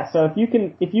 Yeah, so if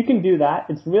you can do that,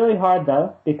 it's really hard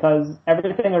though, because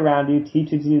everything around you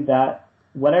teaches you that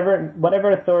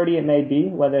whatever authority it may be,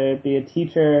 whether it be a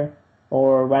teacher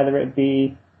or whether it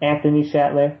be Anthony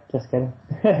Shetler, just kidding.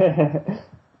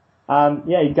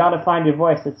 You gotta find your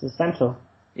voice. It's essential.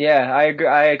 Yeah, I agree.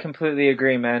 I completely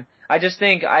agree, man. I just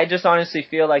honestly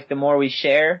feel like the more we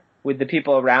share with the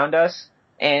people around us,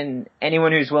 and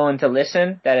anyone who's willing to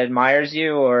listen, that admires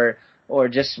you or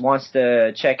just wants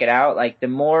to check it out, like, the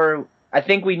more I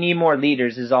think we need more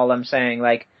leaders is all I'm saying.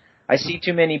 Like, I see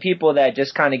too many people that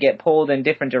just kind of get pulled in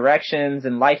different directions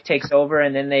and life takes over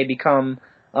and then they become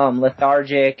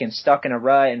lethargic and stuck in a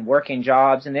rut and working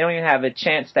jobs and they don't even have a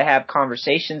chance to have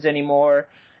conversations anymore.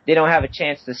 They don't have a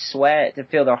chance to sweat, to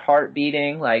feel their heart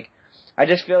beating. Like, I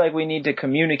just feel like we need to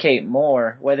communicate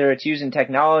more, whether it's using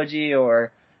technology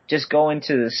or just going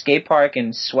to the skate park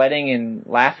and sweating and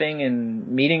laughing and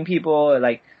meeting people.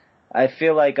 Like, I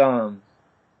feel like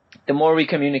the more we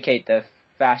communicate, the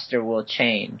faster we'll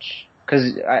change.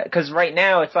 Because right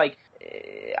now it's like,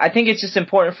 I think it's just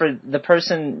important for the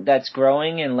person that's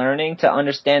growing and learning to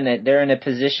understand that they're in a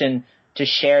position to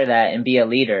share that and be a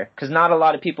leader. Because not a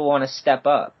lot of people want to step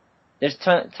up. There's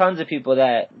tons of people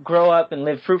that grow up and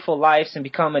live fruitful lives and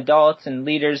become adults and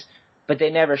leaders, but they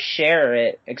never share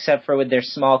it except for with their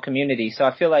small community. So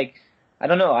I feel like, I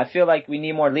don't know, I feel like we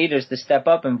need more leaders to step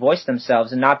up and voice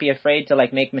themselves and not be afraid to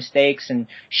like make mistakes and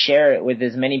share it with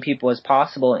as many people as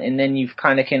possible. And then you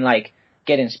kind of can like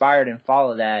get inspired and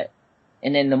follow that.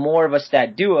 And then the more of us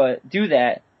that do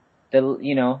that,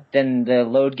 then the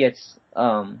load gets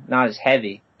not as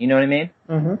heavy. You know what I mean?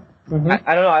 Mm-hmm. Mm-hmm.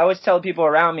 I don't know. I always tell people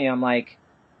around me, I'm like,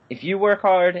 if you work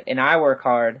hard and I work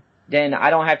hard, then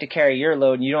I don't have to carry your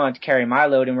load and you don't have to carry my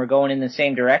load, and we're going in the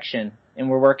same direction and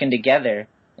we're working together.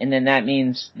 And then that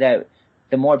means that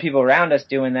the more people around us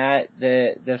doing that,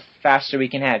 the faster we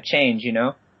can have change, you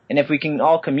know? And if we can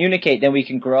all communicate, then we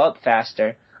can grow up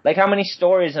faster. Like, how many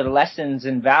stories or lessons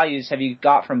and values have you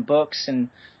got from books and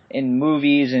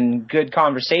movies and good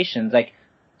conversations? Like,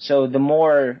 so the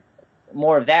more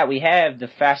of that we have, the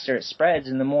faster it spreads,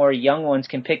 and the more young ones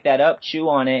can pick that up, chew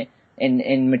on it,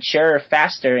 and mature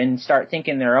faster and start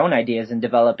thinking their own ideas and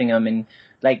developing them. And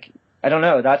like, I don't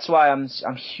know, that's why I'm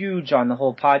huge on the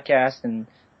whole podcast and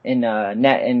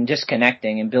net and just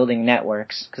connecting and building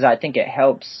networks, because I think it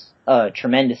helps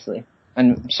tremendously.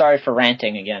 And sorry for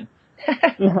ranting again.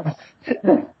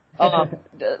 A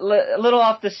little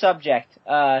off the subject.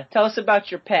 Tell us about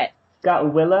your pet.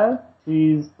 Got Willow.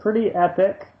 She's pretty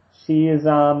epic. She is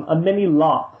a mini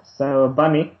lop, so a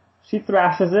bunny. She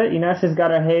thrashes it, you know, she's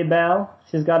got her hay bale,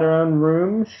 she's got her own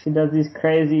room, she does these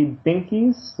crazy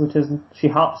binkies, which is she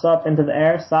hops up into the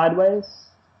air sideways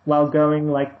while going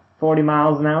like 40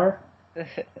 miles an hour.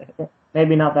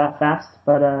 Maybe not that fast,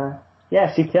 but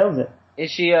yeah, she kills it. Is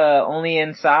she only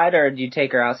inside, or do you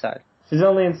take her outside? She's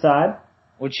only inside.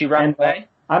 Would she run away?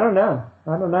 I don't know.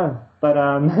 But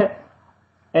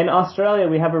in Australia,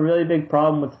 we have a really big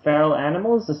problem with feral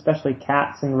animals, especially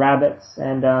cats and rabbits,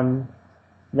 and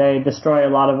they destroy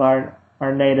a lot of our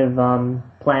native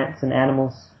plants and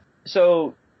animals.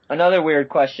 So, another weird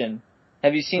question.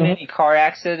 Have you seen any car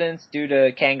accidents due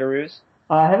to kangaroos?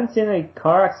 I haven't seen any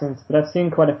car accidents, but I've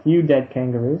seen quite a few dead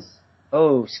kangaroos.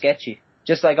 Oh, sketchy.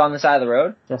 Just like on the side of the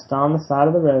road? Just on the side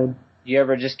of the road. You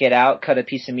ever just get out, cut a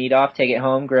piece of meat off, take it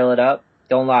home, grill it up?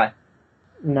 Don't lie.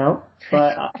 No,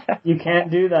 but you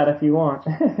can't do that if you want.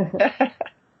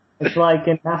 It's like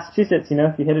in Massachusetts, you know,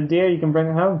 if you hit a deer, you can bring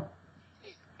it home.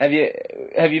 Have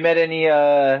you met any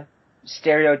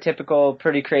stereotypical,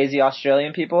 pretty crazy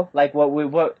Australian people? Like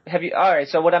what have you? All right,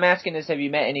 so what I'm asking is, have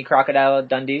you met any Crocodile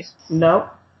Dundees? No,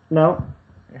 not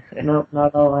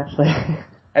at all actually.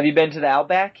 Have you been to the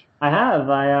Outback? I have.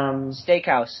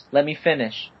 Steakhouse. Let me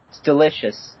finish. It's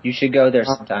delicious. You should go there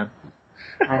sometime.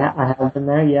 I have been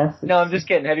there, yes. No, I'm just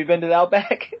kidding. Have you been to the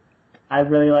Outback? I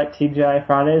really like TGI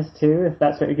Fridays too, if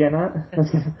that's what you're getting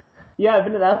at. Yeah, I've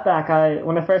been to the Outback.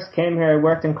 When I first came here, I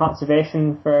worked in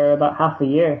conservation for about half a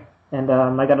year, and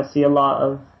I got to see a lot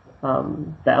of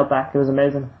the Outback. It was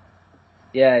amazing.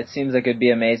 Yeah, it seems like it'd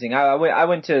be amazing. I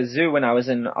went to a zoo when I was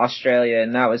in Australia,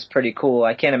 and that was pretty cool.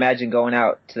 I can't imagine going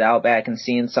out to the Outback and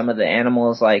seeing some of the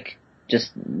animals, like,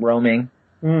 just roaming.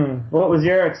 What was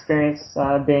your experience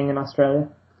being in Australia?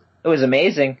 It was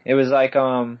amazing. It was like,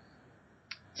 some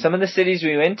of the cities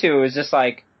we went to, it was just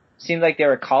like, seemed like they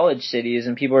were college cities,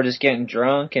 and people were just getting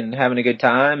drunk and having a good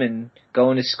time and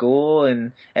going to school,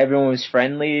 and everyone was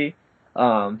friendly,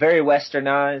 very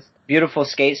westernized, beautiful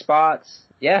skate spots.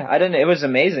 Yeah, it was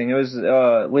amazing. It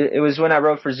was when I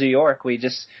rode for Zoo York.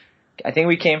 I think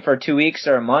we came for 2 weeks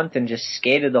or a month and just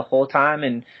skated the whole time.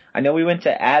 And I know we went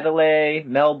to Adelaide,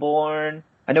 Melbourne.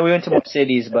 I know we went to more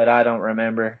cities, but I don't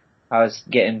remember. I was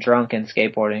getting drunk and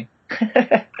skateboarding.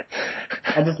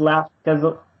 I just laughed because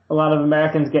a lot of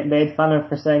Americans get made fun of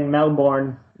for saying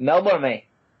Melbourne. Melbourne, mate.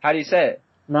 How do you say it?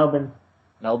 Melbourne.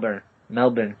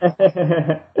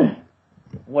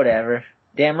 Whatever.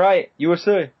 Damn right.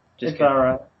 USA. Just it's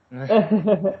alright.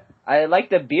 I like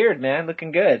the beard, man.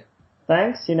 Looking good.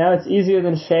 Thanks. You know, it's easier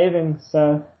than shaving,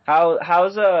 so...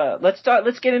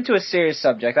 Let's get into a serious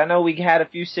subject. I know we had a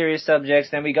few serious subjects,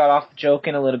 then we got off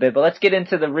joking a little bit, but let's get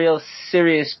into the real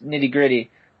serious nitty-gritty.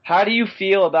 How do you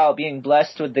feel about being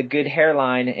blessed with the good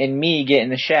hairline and me getting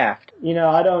the shaft? You know,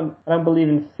 I don't believe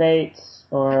in fate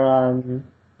or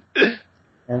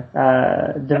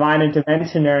divine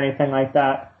intervention or anything like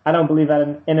that. I don't believe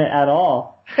in it at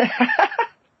all.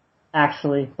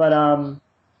 Actually, but I'm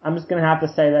just gonna have to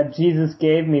say that Jesus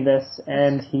gave me this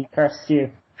and he cursed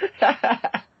you.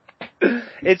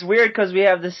 It's weird because we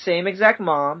have the same exact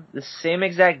mom, the same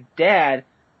exact dad,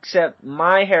 except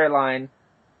my hairline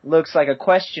looks like a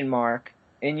question mark,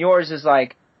 and yours is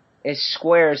like as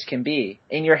square as can be,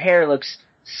 and your hair looks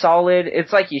solid.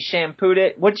 It's like you shampooed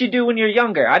it. What'd you do when you were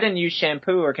younger? I didn't use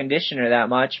shampoo or conditioner that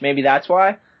much. Maybe that's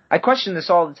why. I question this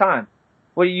all the time.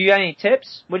 You got any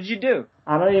tips? What did you do?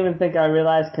 I don't even think I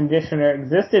realized conditioner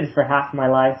existed for half my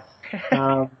life.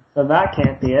 So that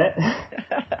can't be it.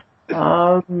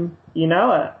 You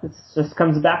know, it just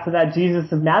comes back to that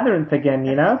Jesus of Nazareth again,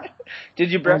 you know?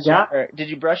 Did you brush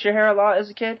your hair a lot as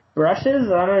a kid? Brushes?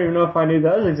 I don't even know if I knew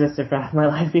those existed for half my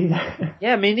life either.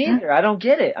 Yeah, me neither. I don't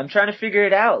get it. I'm trying to figure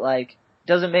it out. Like,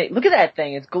 look at that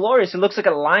thing. It's glorious. It looks like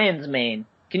a lion's mane.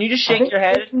 Can you just shake your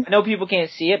head? I know people can't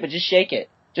see it, but just shake it.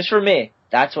 Just for me.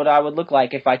 That's what I would look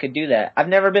like if I could do that. I've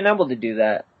never been able to do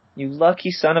that. You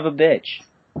lucky son of a bitch.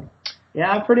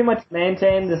 Yeah, I pretty much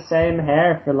maintained the same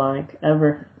hair for like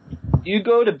ever. Do you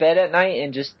go to bed at night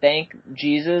and just thank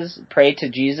Jesus, pray to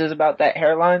Jesus about that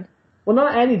hairline? Well,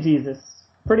 not any Jesus.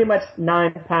 Pretty much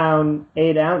 9 pound,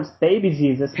 8 ounce baby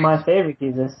Jesus, my favorite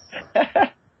Jesus.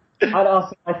 I'd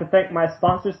also like to thank my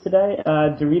sponsors today,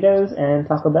 Doritos and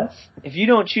Taco Bell. If you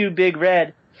don't chew Big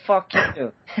Red, fuck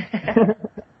you.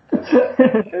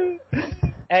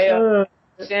 Hey,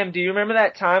 Sam, do you remember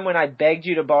that time when I begged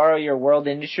you to borrow your World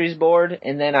Industries board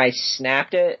and then I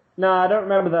snapped it? No, I don't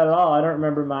remember that at all. I don't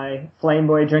remember my flame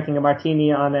boy drinking a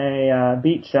martini on a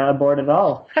beach board at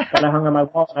all. But I hung on my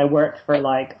wall and I worked for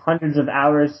like hundreds of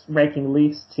hours raking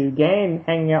leaves to gain,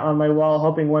 hanging out on my wall,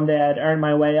 hoping one day I'd earn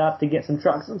my way up to get some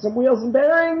trucks and some wheels and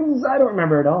bearings. I don't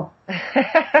remember at all.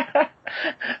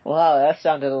 Wow, that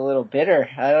sounded a little bitter.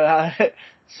 I don't know.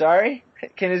 Sorry?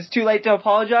 Is it too late to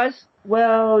apologize?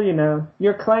 Well, you know,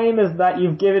 your claim is that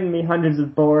you've given me hundreds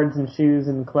of boards and shoes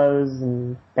and clothes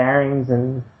and bearings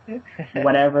and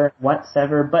whatever,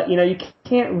 but, you know, you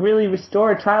can't really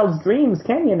restore a child's dreams,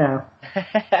 can you now?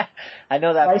 I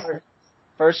know that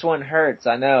first one hurts.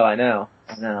 I know.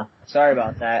 Sorry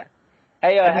about that.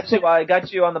 Hey, actually, while I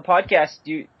got you on the podcast,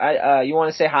 you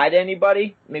want to say hi to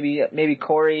anybody? Maybe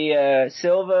Corey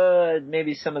Silva,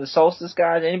 maybe some of the Solstice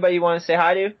guys. Anybody you want to say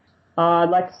hi to? I'd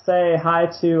like to say hi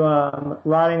to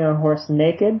Riding a Horse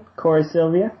Naked, Corey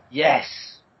Sylvia. Yes.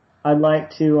 I'd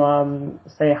like to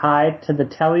say hi to the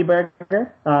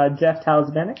Tellyburger, Jeff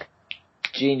Talismanic.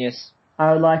 Genius.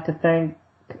 I would like to thank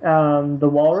the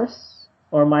Walrus,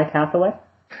 or Mike Hathaway.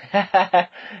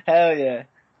 Hell yeah.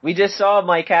 We just saw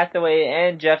Mike Hathaway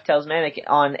and Jeff Talismanic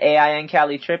on AIN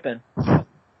Cali Trippin'.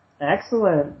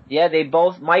 Excellent. Yeah,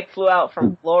 Mike flew out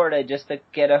from Florida just to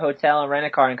get a hotel and rent a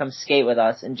car and come skate with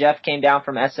us. And Jeff came down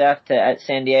from SF to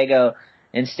San Diego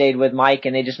and stayed with Mike,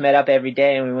 and they just met up every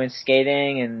day and we went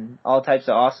skating and all types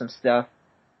of awesome stuff.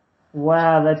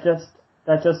 Wow, that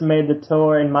just made the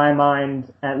tour in my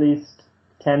mind at least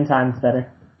 10 times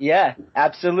better. Yeah,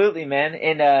 absolutely, man.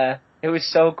 And it was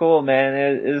so cool, man.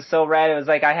 It was so rad. It was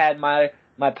like I had my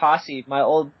posse, my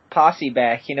old posse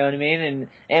back, you know what I mean?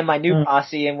 And my new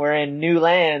posse, and we're in new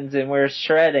lands, and we're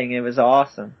shredding. It was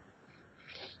awesome.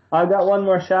 I've got one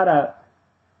more shout out.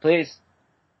 Please.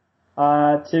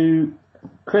 To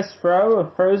Chris Froh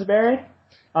of Frosbury.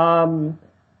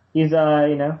 He's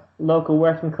a, local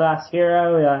working class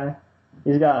hero.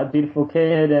 He's got a beautiful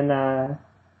kid and,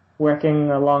 working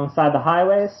alongside the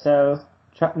highway, so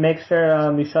make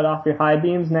sure you shut off your high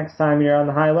beams next time you're on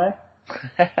the highway.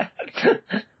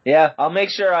 Yeah, I'll make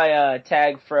sure I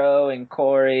tag Fro and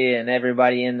Corey and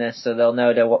everybody in this so they'll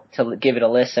know to give it a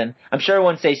listen. I'm sure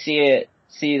once they see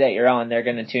that you're on, they're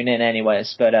going to tune in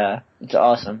anyways, but it's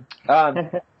awesome.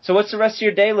 So what's the rest of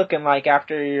your day looking like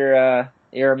after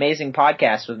your amazing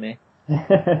podcast with me?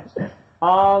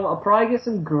 I'll probably get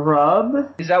some grub.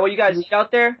 Is that what you guys eat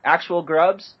out there? Actual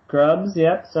grubs? Grubs,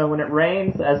 yep. So when it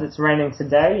rains, as it's raining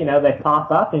today, they pop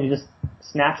up and you just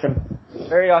snatch them.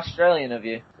 Very Australian of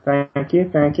you. Thank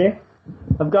you.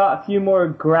 I've got a few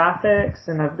more graphics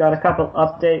and I've got a couple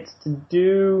updates to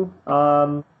do.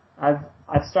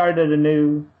 I've started a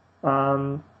new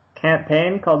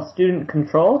campaign called Student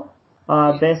Control.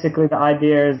 Basically, the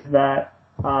idea is that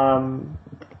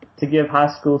to give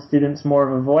high school students more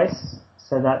of a voice.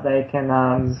 so that they can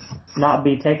not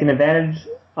be taken advantage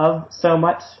of so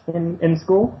much in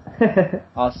school.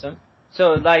 Awesome.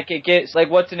 So, like,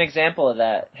 what's an example of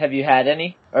that? Have you had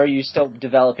any? Or are you still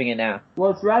developing it now?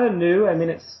 Well, it's rather new. I mean,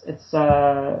 it's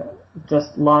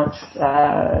just launched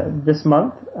this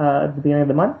month, at the beginning of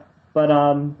the month. But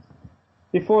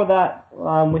before that,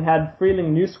 we had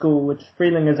Freeling New School, which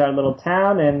Freeling is our little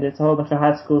town, and it's a whole bunch of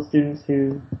high school students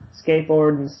who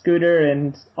skateboard and scooter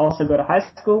and also go to high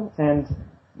school. And,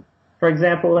 for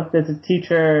example, if there's a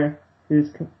teacher who's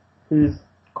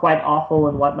quite awful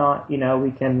and whatnot,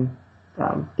 we can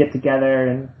get together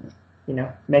and,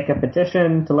 make a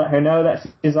petition to let her know that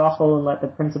she's awful and let the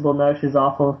principal know she's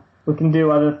awful. We can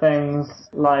do other things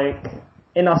like,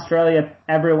 in Australia,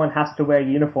 everyone has to wear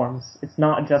uniforms. It's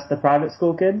not just the private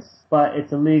school kids, but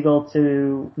it's illegal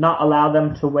to not allow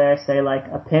them to wear, say, like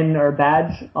a pin or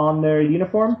badge on their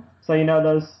uniform. So,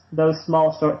 those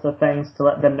small sorts of things to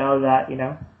let them know that,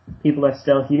 people are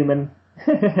still human.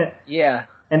 Yeah.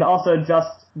 And also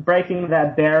just breaking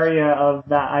that barrier of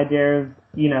that idea of,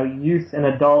 youth and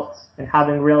adults and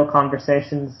having real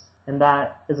conversations. And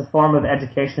that is a form of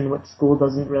education which school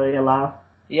doesn't really allow.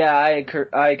 Yeah,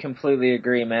 I completely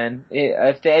agree, man.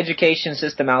 If the education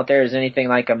system out there is anything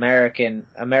like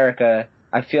America,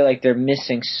 I feel like they're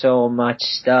missing so much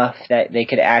stuff that they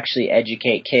could actually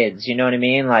educate kids. You know what I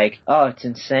mean? Like, oh, it's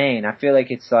insane. I feel like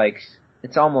it's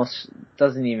almost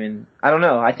doesn't even, I don't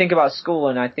know. I think about school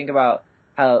and I think about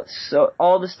how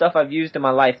all the stuff I've used in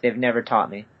my life, they've never taught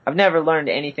me. I've never learned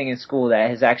anything in school that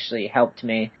has actually helped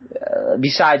me,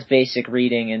 besides basic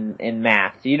reading and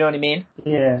math. You know what I mean?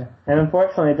 Yeah, and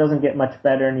unfortunately it doesn't get much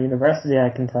better in university, I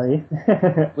can tell you.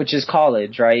 Which is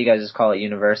college, right? You guys just call it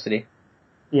university.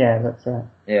 Yeah, that's right.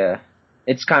 Yeah.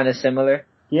 It's kind of similar?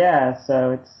 Yeah,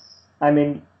 so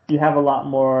you have a lot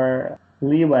more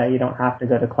leeway. You don't have to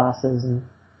go to classes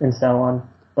and so on.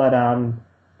 But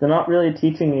they're not really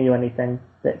teaching you anything.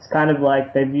 It's kind of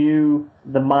like they view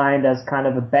the mind as kind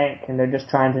of a bank, and they're just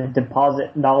trying to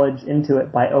deposit knowledge into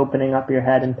it by opening up your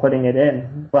head and putting it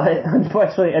in. But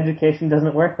unfortunately, education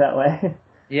doesn't work that way.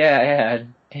 Yeah,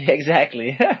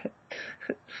 exactly.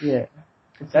 Yeah.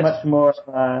 It's much more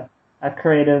a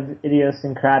creative,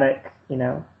 idiosyncratic,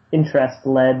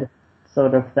 interest-led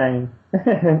sort of thing.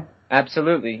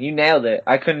 Absolutely. You nailed it.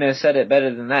 I couldn't have said it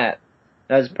better than that.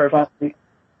 That was perfect.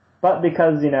 But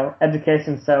because,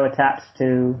 education's so attached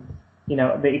to,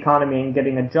 the economy and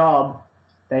getting a job,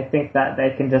 they think that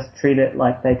they can just treat it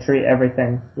like they treat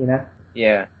everything,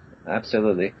 Yeah,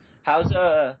 absolutely. How's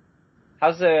a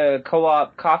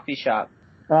co-op coffee shop?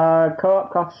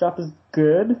 Co-op coffee shop is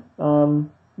good.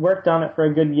 Worked on it for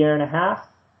a good year and a half,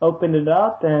 opened it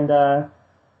up, and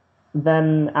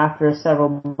then after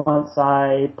several months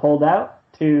I pulled out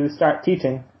to start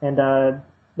teaching, and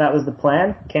that was the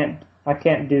plan. I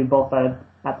can't do both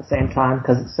at the same time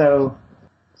because it's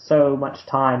so much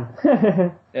time.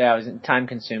 Yeah, it was time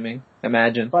consuming,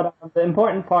 imagine. But the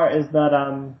important part is that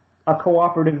a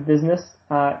cooperative business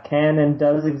can and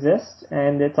does exist,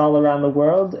 and it's all around the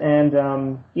world, and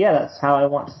that's how I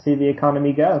want to see the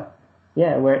economy go.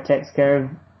 Yeah, where it takes care of,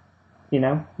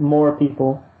 more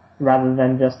people rather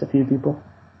than just a few people.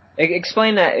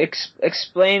 Explain that.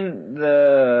 Explain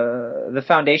the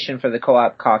foundation for the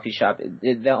co-op coffee shop.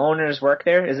 Did the owners work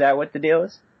there? Is that what the deal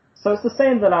is? So it's the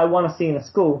same that I want to see in a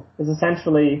school. Is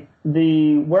essentially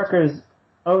the workers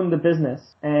own the business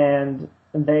and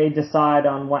they decide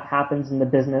on what happens in the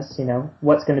business.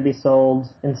 What's going to be sold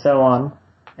and so on,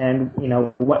 and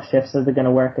what shifts are they going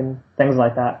to work and things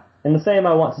like that. And the same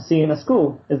I want to see in a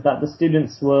school is that the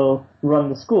students will run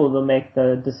the school. They'll make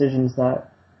the decisions that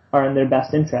are in their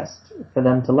best interest for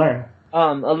them to learn.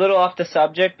 A little off the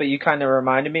subject, but you kind of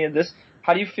reminded me of this.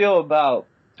 How do you feel about,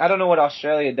 I don't know what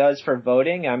Australia does for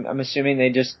voting. I'm assuming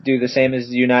they just do the same as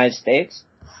the United States.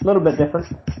 A little bit different.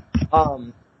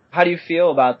 How do you feel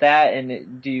about that?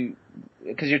 And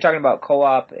because you're talking about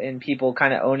co-op and people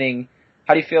kind of owning,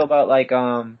 how do you feel about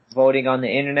voting on the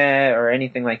internet or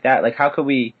anything like that? Like, how could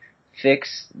we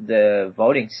fix the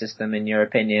voting system in your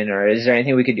opinion, or is there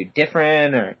anything we could do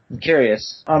different? Or I'm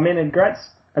curious. I mean,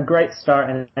 a great start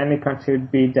in any country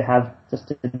would be to have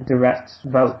just a direct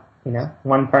vote.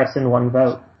 One person, one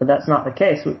vote. But that's not the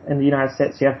case. In the United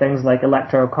States, you have things like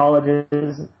electoral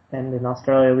colleges, and in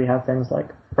Australia, we have things like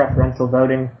preferential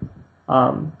voting.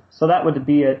 So that would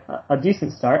be a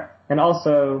decent start. And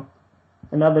also,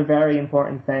 another very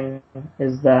important thing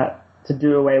is that to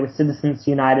do away with Citizens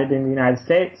United in the United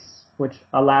States, which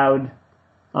allowed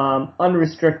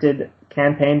unrestricted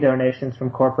campaign donations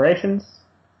from corporations,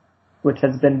 which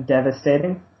has been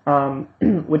devastating,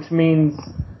 which means,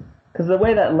 because the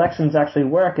way that elections actually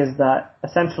work is that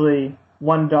essentially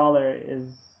 $1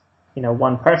 is,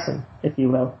 one person, if you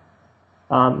will.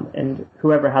 And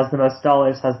whoever has the most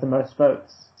dollars has the most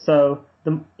votes. So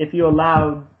if you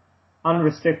allow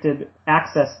unrestricted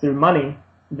access through money,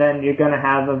 then you're going to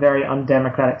have a very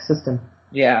undemocratic system.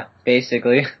 Yeah,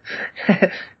 basically.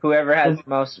 Whoever has the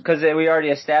most, because we already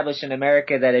established in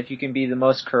America that if you can be the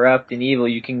most corrupt and evil,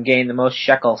 you can gain the most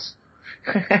shekels.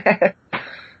 If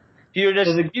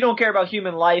you don't care about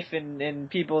human life and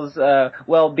people's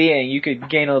well-being, you could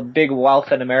gain a big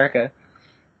wealth in America.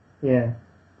 Yeah.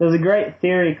 There's a great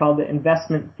theory called the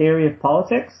investment theory of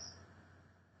politics.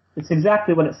 It's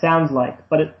exactly what it sounds like,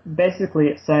 but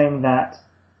it's saying that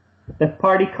the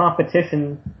party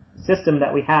competition system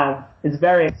that we have is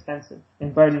very expensive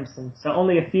and burdensome, so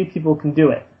only a few people can do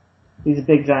it, these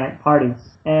big giant parties.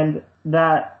 And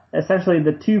that essentially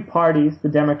the two parties, the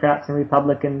Democrats and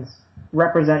Republicans,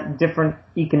 represent different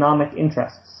economic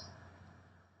interests.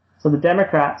 So the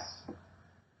Democrats,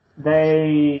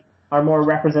 they are more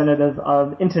representative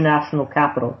of international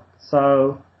capital,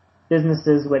 so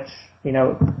businesses which,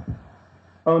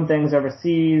 own things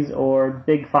overseas or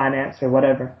big finance or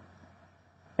whatever.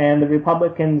 And the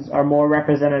Republicans are more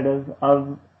representative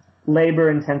of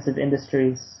labor-intensive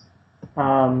industries.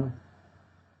 So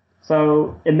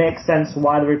it makes sense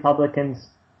why the Republicans,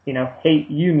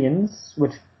 hate unions,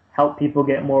 which help people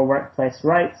get more workplace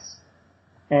rights,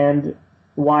 and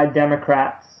why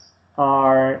Democrats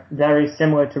are very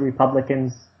similar to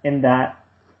Republicans in that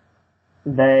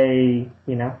they,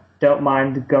 don't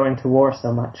mind going to war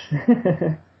so much.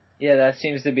 Yeah, that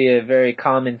seems to be a very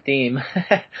common theme.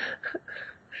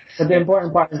 But the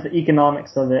important part is the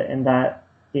economics of it, and that,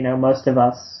 most of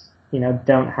us,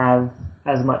 don't have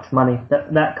as much money.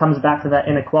 That comes back to that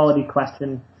inequality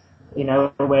question,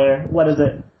 where, what is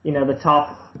it, the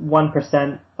top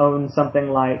 1% own something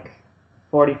like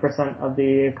 40% of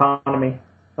the economy,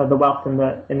 of the wealth in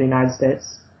the United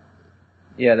States.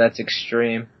 Yeah, that's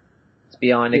extreme. It's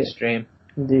beyond extreme.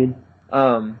 Indeed.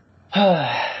 A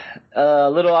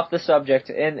little off the subject,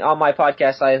 and on my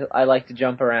podcast, I like to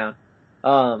jump around.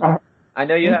 I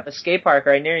know you have a skate park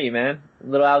right near you, man. A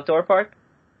little outdoor park?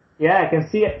 Yeah, I can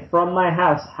see it from my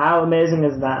house. How amazing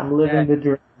is that? I'm living the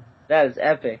dream. That is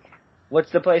epic.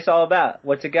 What's the place all about?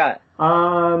 What's it got?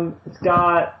 It's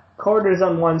got quarters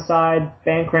on one side,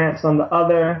 bank ramps on the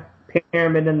other,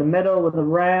 pyramid in the middle with a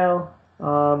rail.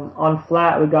 On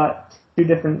flat, we got two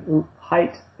different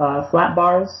height flat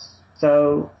bars.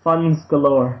 So funds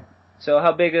galore. So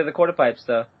how big are the quarter pipes,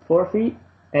 though? 4 feet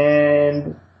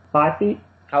and 5 feet.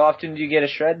 How often do you get a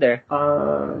shred there?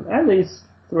 At least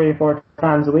 3 or 4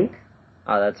 times a week.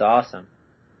 Oh, that's awesome.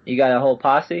 You got a whole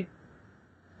posse?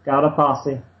 Got a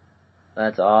posse.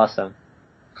 That's awesome.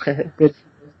 Good.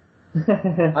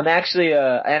 I'm actually,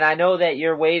 and I know that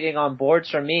you're waiting on boards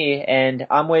from me, and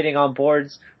I'm waiting on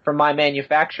boards from my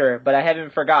manufacturer, but I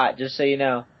haven't forgot, just so you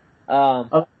know.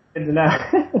 Good to know.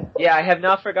 Yeah, I have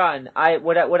not forgotten.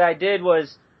 What I did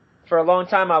was, for a long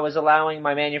time, I was allowing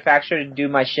my manufacturer to do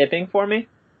my shipping for me,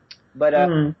 but I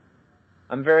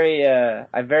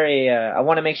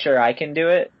want to make sure I can do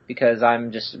it because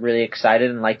I'm just really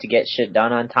excited and like to get shit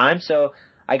done on time. So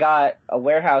I got a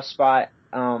warehouse spot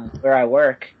where I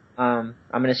work. I'm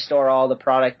gonna store all the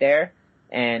product there,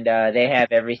 and they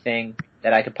have everything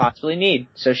that I could possibly need.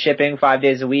 So shipping 5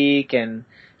 days a week, and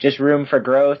just room for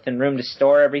growth and room to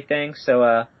store everything.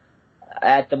 So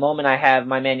at the moment, I have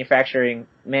my manufacturer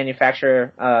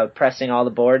pressing all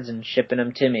the boards and shipping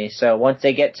them to me. So once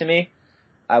they get to me,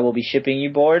 I will be shipping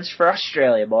you boards for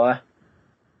Australia, boy.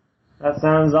 That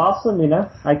sounds awesome,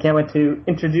 I can't wait to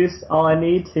introduce all I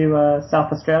need to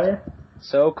South Australia.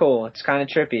 So cool. It's kind of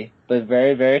trippy, but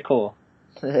very, very cool.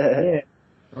 Yeah.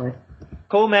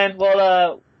 Cool, man.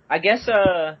 Well, I guess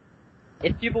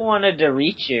if people wanted to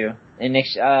reach you, and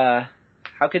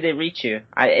how could they reach you?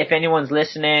 If anyone's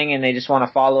listening and they just want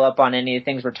to follow up on any of the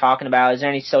things we're talking about, is there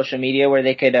any social media where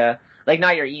they could, like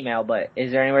not your email, but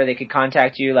is there anywhere they could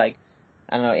contact you, like,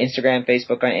 I don't know, Instagram,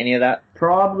 Facebook, or any of that?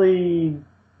 Probably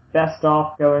best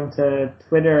off going to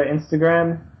Twitter or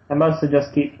Instagram. I mostly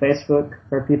just keep Facebook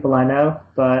for people I know,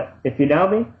 but if you know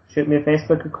me, shoot me a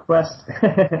Facebook request.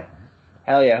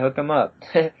 Hell yeah, hook them up.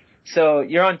 So,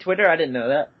 you're on Twitter? I didn't know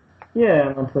that. Yeah,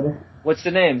 I'm on Twitter. What's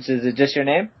the name? So is it just your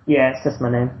name? Yeah, it's just my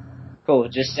name. Cool,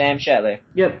 just Sam Shetler.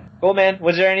 Yep. Cool, man.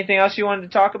 Was there anything else you wanted to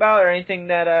talk about, or anything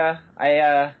that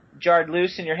I jarred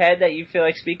loose in your head that you feel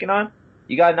like speaking on?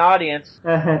 You got an audience.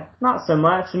 Not so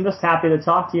much. I'm just happy to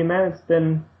talk to you, man. It's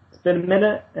been a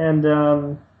minute,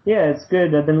 and yeah, it's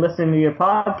good. I've been listening to your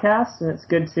podcast, and it's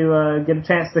good to get a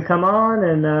chance to come on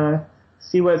and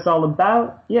see what it's all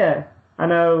about. Yeah, I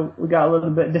know we got a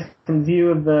little bit different view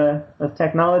of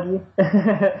technology,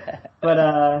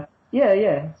 but yeah,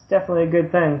 it's definitely a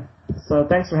good thing. So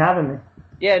thanks for having me.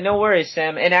 Yeah, no worries,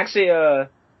 Sam. And actually,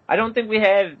 I don't think we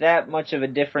have that much of a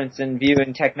difference in view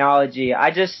in technology.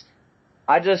 I just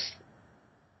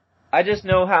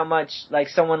know how much, like,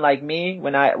 someone like me,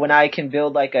 when I can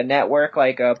build like a network,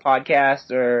 like a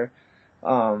podcast or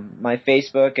my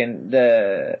Facebook, and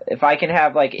if I can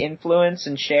have like influence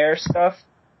and share stuff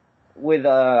with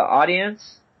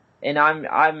audience, and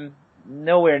I'm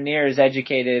nowhere near as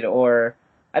educated, or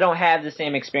I don't have the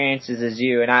same experiences as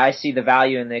you, and I see the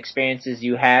value in the experiences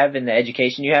you have and the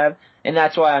education you have, and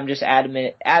that's why I'm just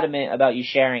adamant about you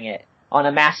sharing it on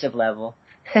a massive level.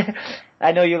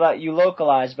 I know you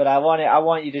localize, but I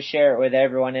want you to share it with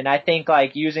everyone. And I think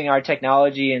like using our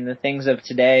technology and the things of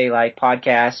today, like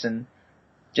podcasts, and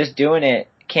just doing it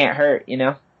can't hurt, you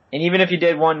know? And even if you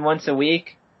did one once a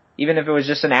week, even if it was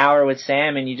just an hour with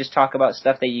Sam and you just talk about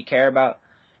stuff that you care about,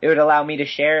 it would allow me to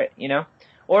share it, you know?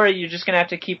 Or you're just going to have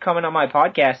to keep coming on my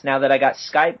podcast now that I got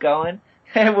Skype going.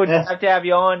 We'll just have to have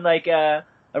you on like a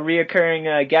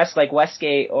reoccurring guest like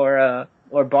Westgate or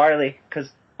Barley, because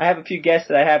I have a few guests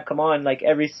that I have come on like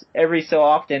every so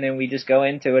often, and we just go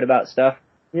into it about stuff.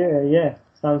 Yeah.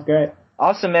 Sounds great.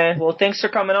 Awesome, man. Well, thanks for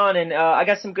coming on. And I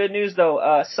got some good news, though.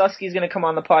 Susky's going to come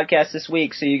on the podcast this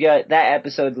week, so you got that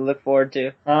episode to look forward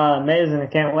to. Amazing. I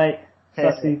can't wait.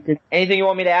 Susky, good. Anything you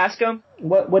want me to ask him?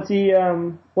 What's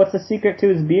the secret to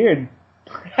his beard?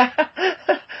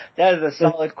 That is a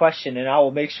solid question, and I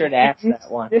will make sure to ask that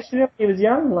one. He was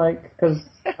young, because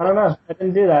I don't know. I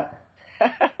didn't do that.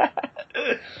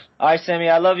 All right, Sammy,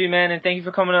 I love you, man, and thank you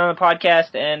for coming on the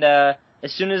podcast. And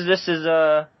as soon as this is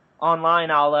online,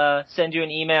 I'll send you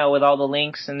an email with all the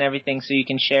links and everything, so you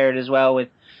can share it as well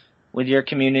with your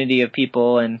community of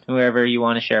people and whoever you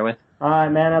want to share with. All right,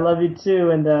 man, I love you too,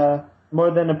 and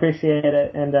more than appreciate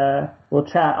it. And we'll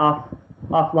chat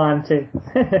offline too.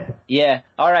 Yeah.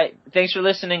 All right. Thanks for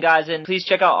listening, guys, and please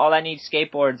check out All I Need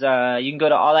Skateboards. You can go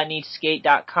to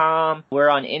allineedskate.com. We're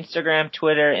on Instagram,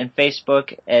 Twitter, and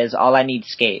Facebook as All I Need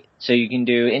Skate. So you can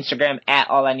do Instagram at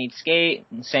All I Need Skate,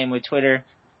 and same with Twitter,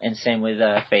 and same with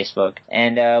Facebook.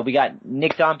 And we got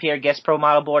Nick Dompierre Guest Pro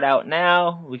Model Board out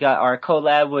now. We got our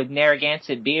collab with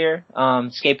Narragansett Beer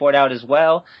skateboard out as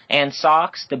well, and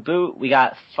socks to boot. We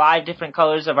got 5 different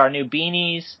colors of our new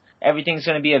beanies. Everything's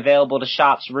going to be available to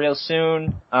shops real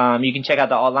soon. You can check out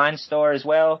the online store as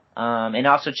well. And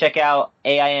also check out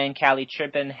AIN Cali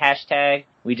Trippin' #.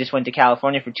 We just went to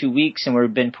California for 2 weeks, and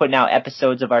we've been putting out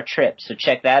episodes of our trip. So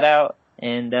check that out.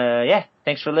 And yeah,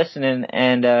 thanks for listening.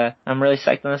 And I'm really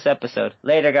psyched on this episode.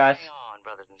 Later, guys. Hang on,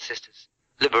 brothers and sisters.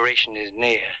 Liberation is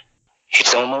near.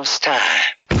 It's almost time.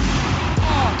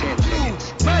 10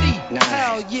 seconds. Buddy, 9,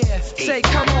 hell yeah. 8, Say,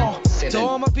 come on. 7, To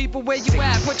all my people, where you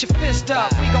at? Put your fist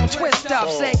up. We gon' twist up.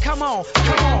 Say, come on.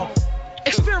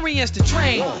 Experience the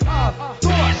train of thought.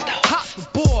 Hop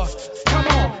aboard. Come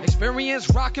on. Experience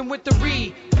rocking with the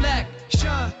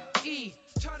reflection.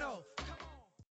 Turn on.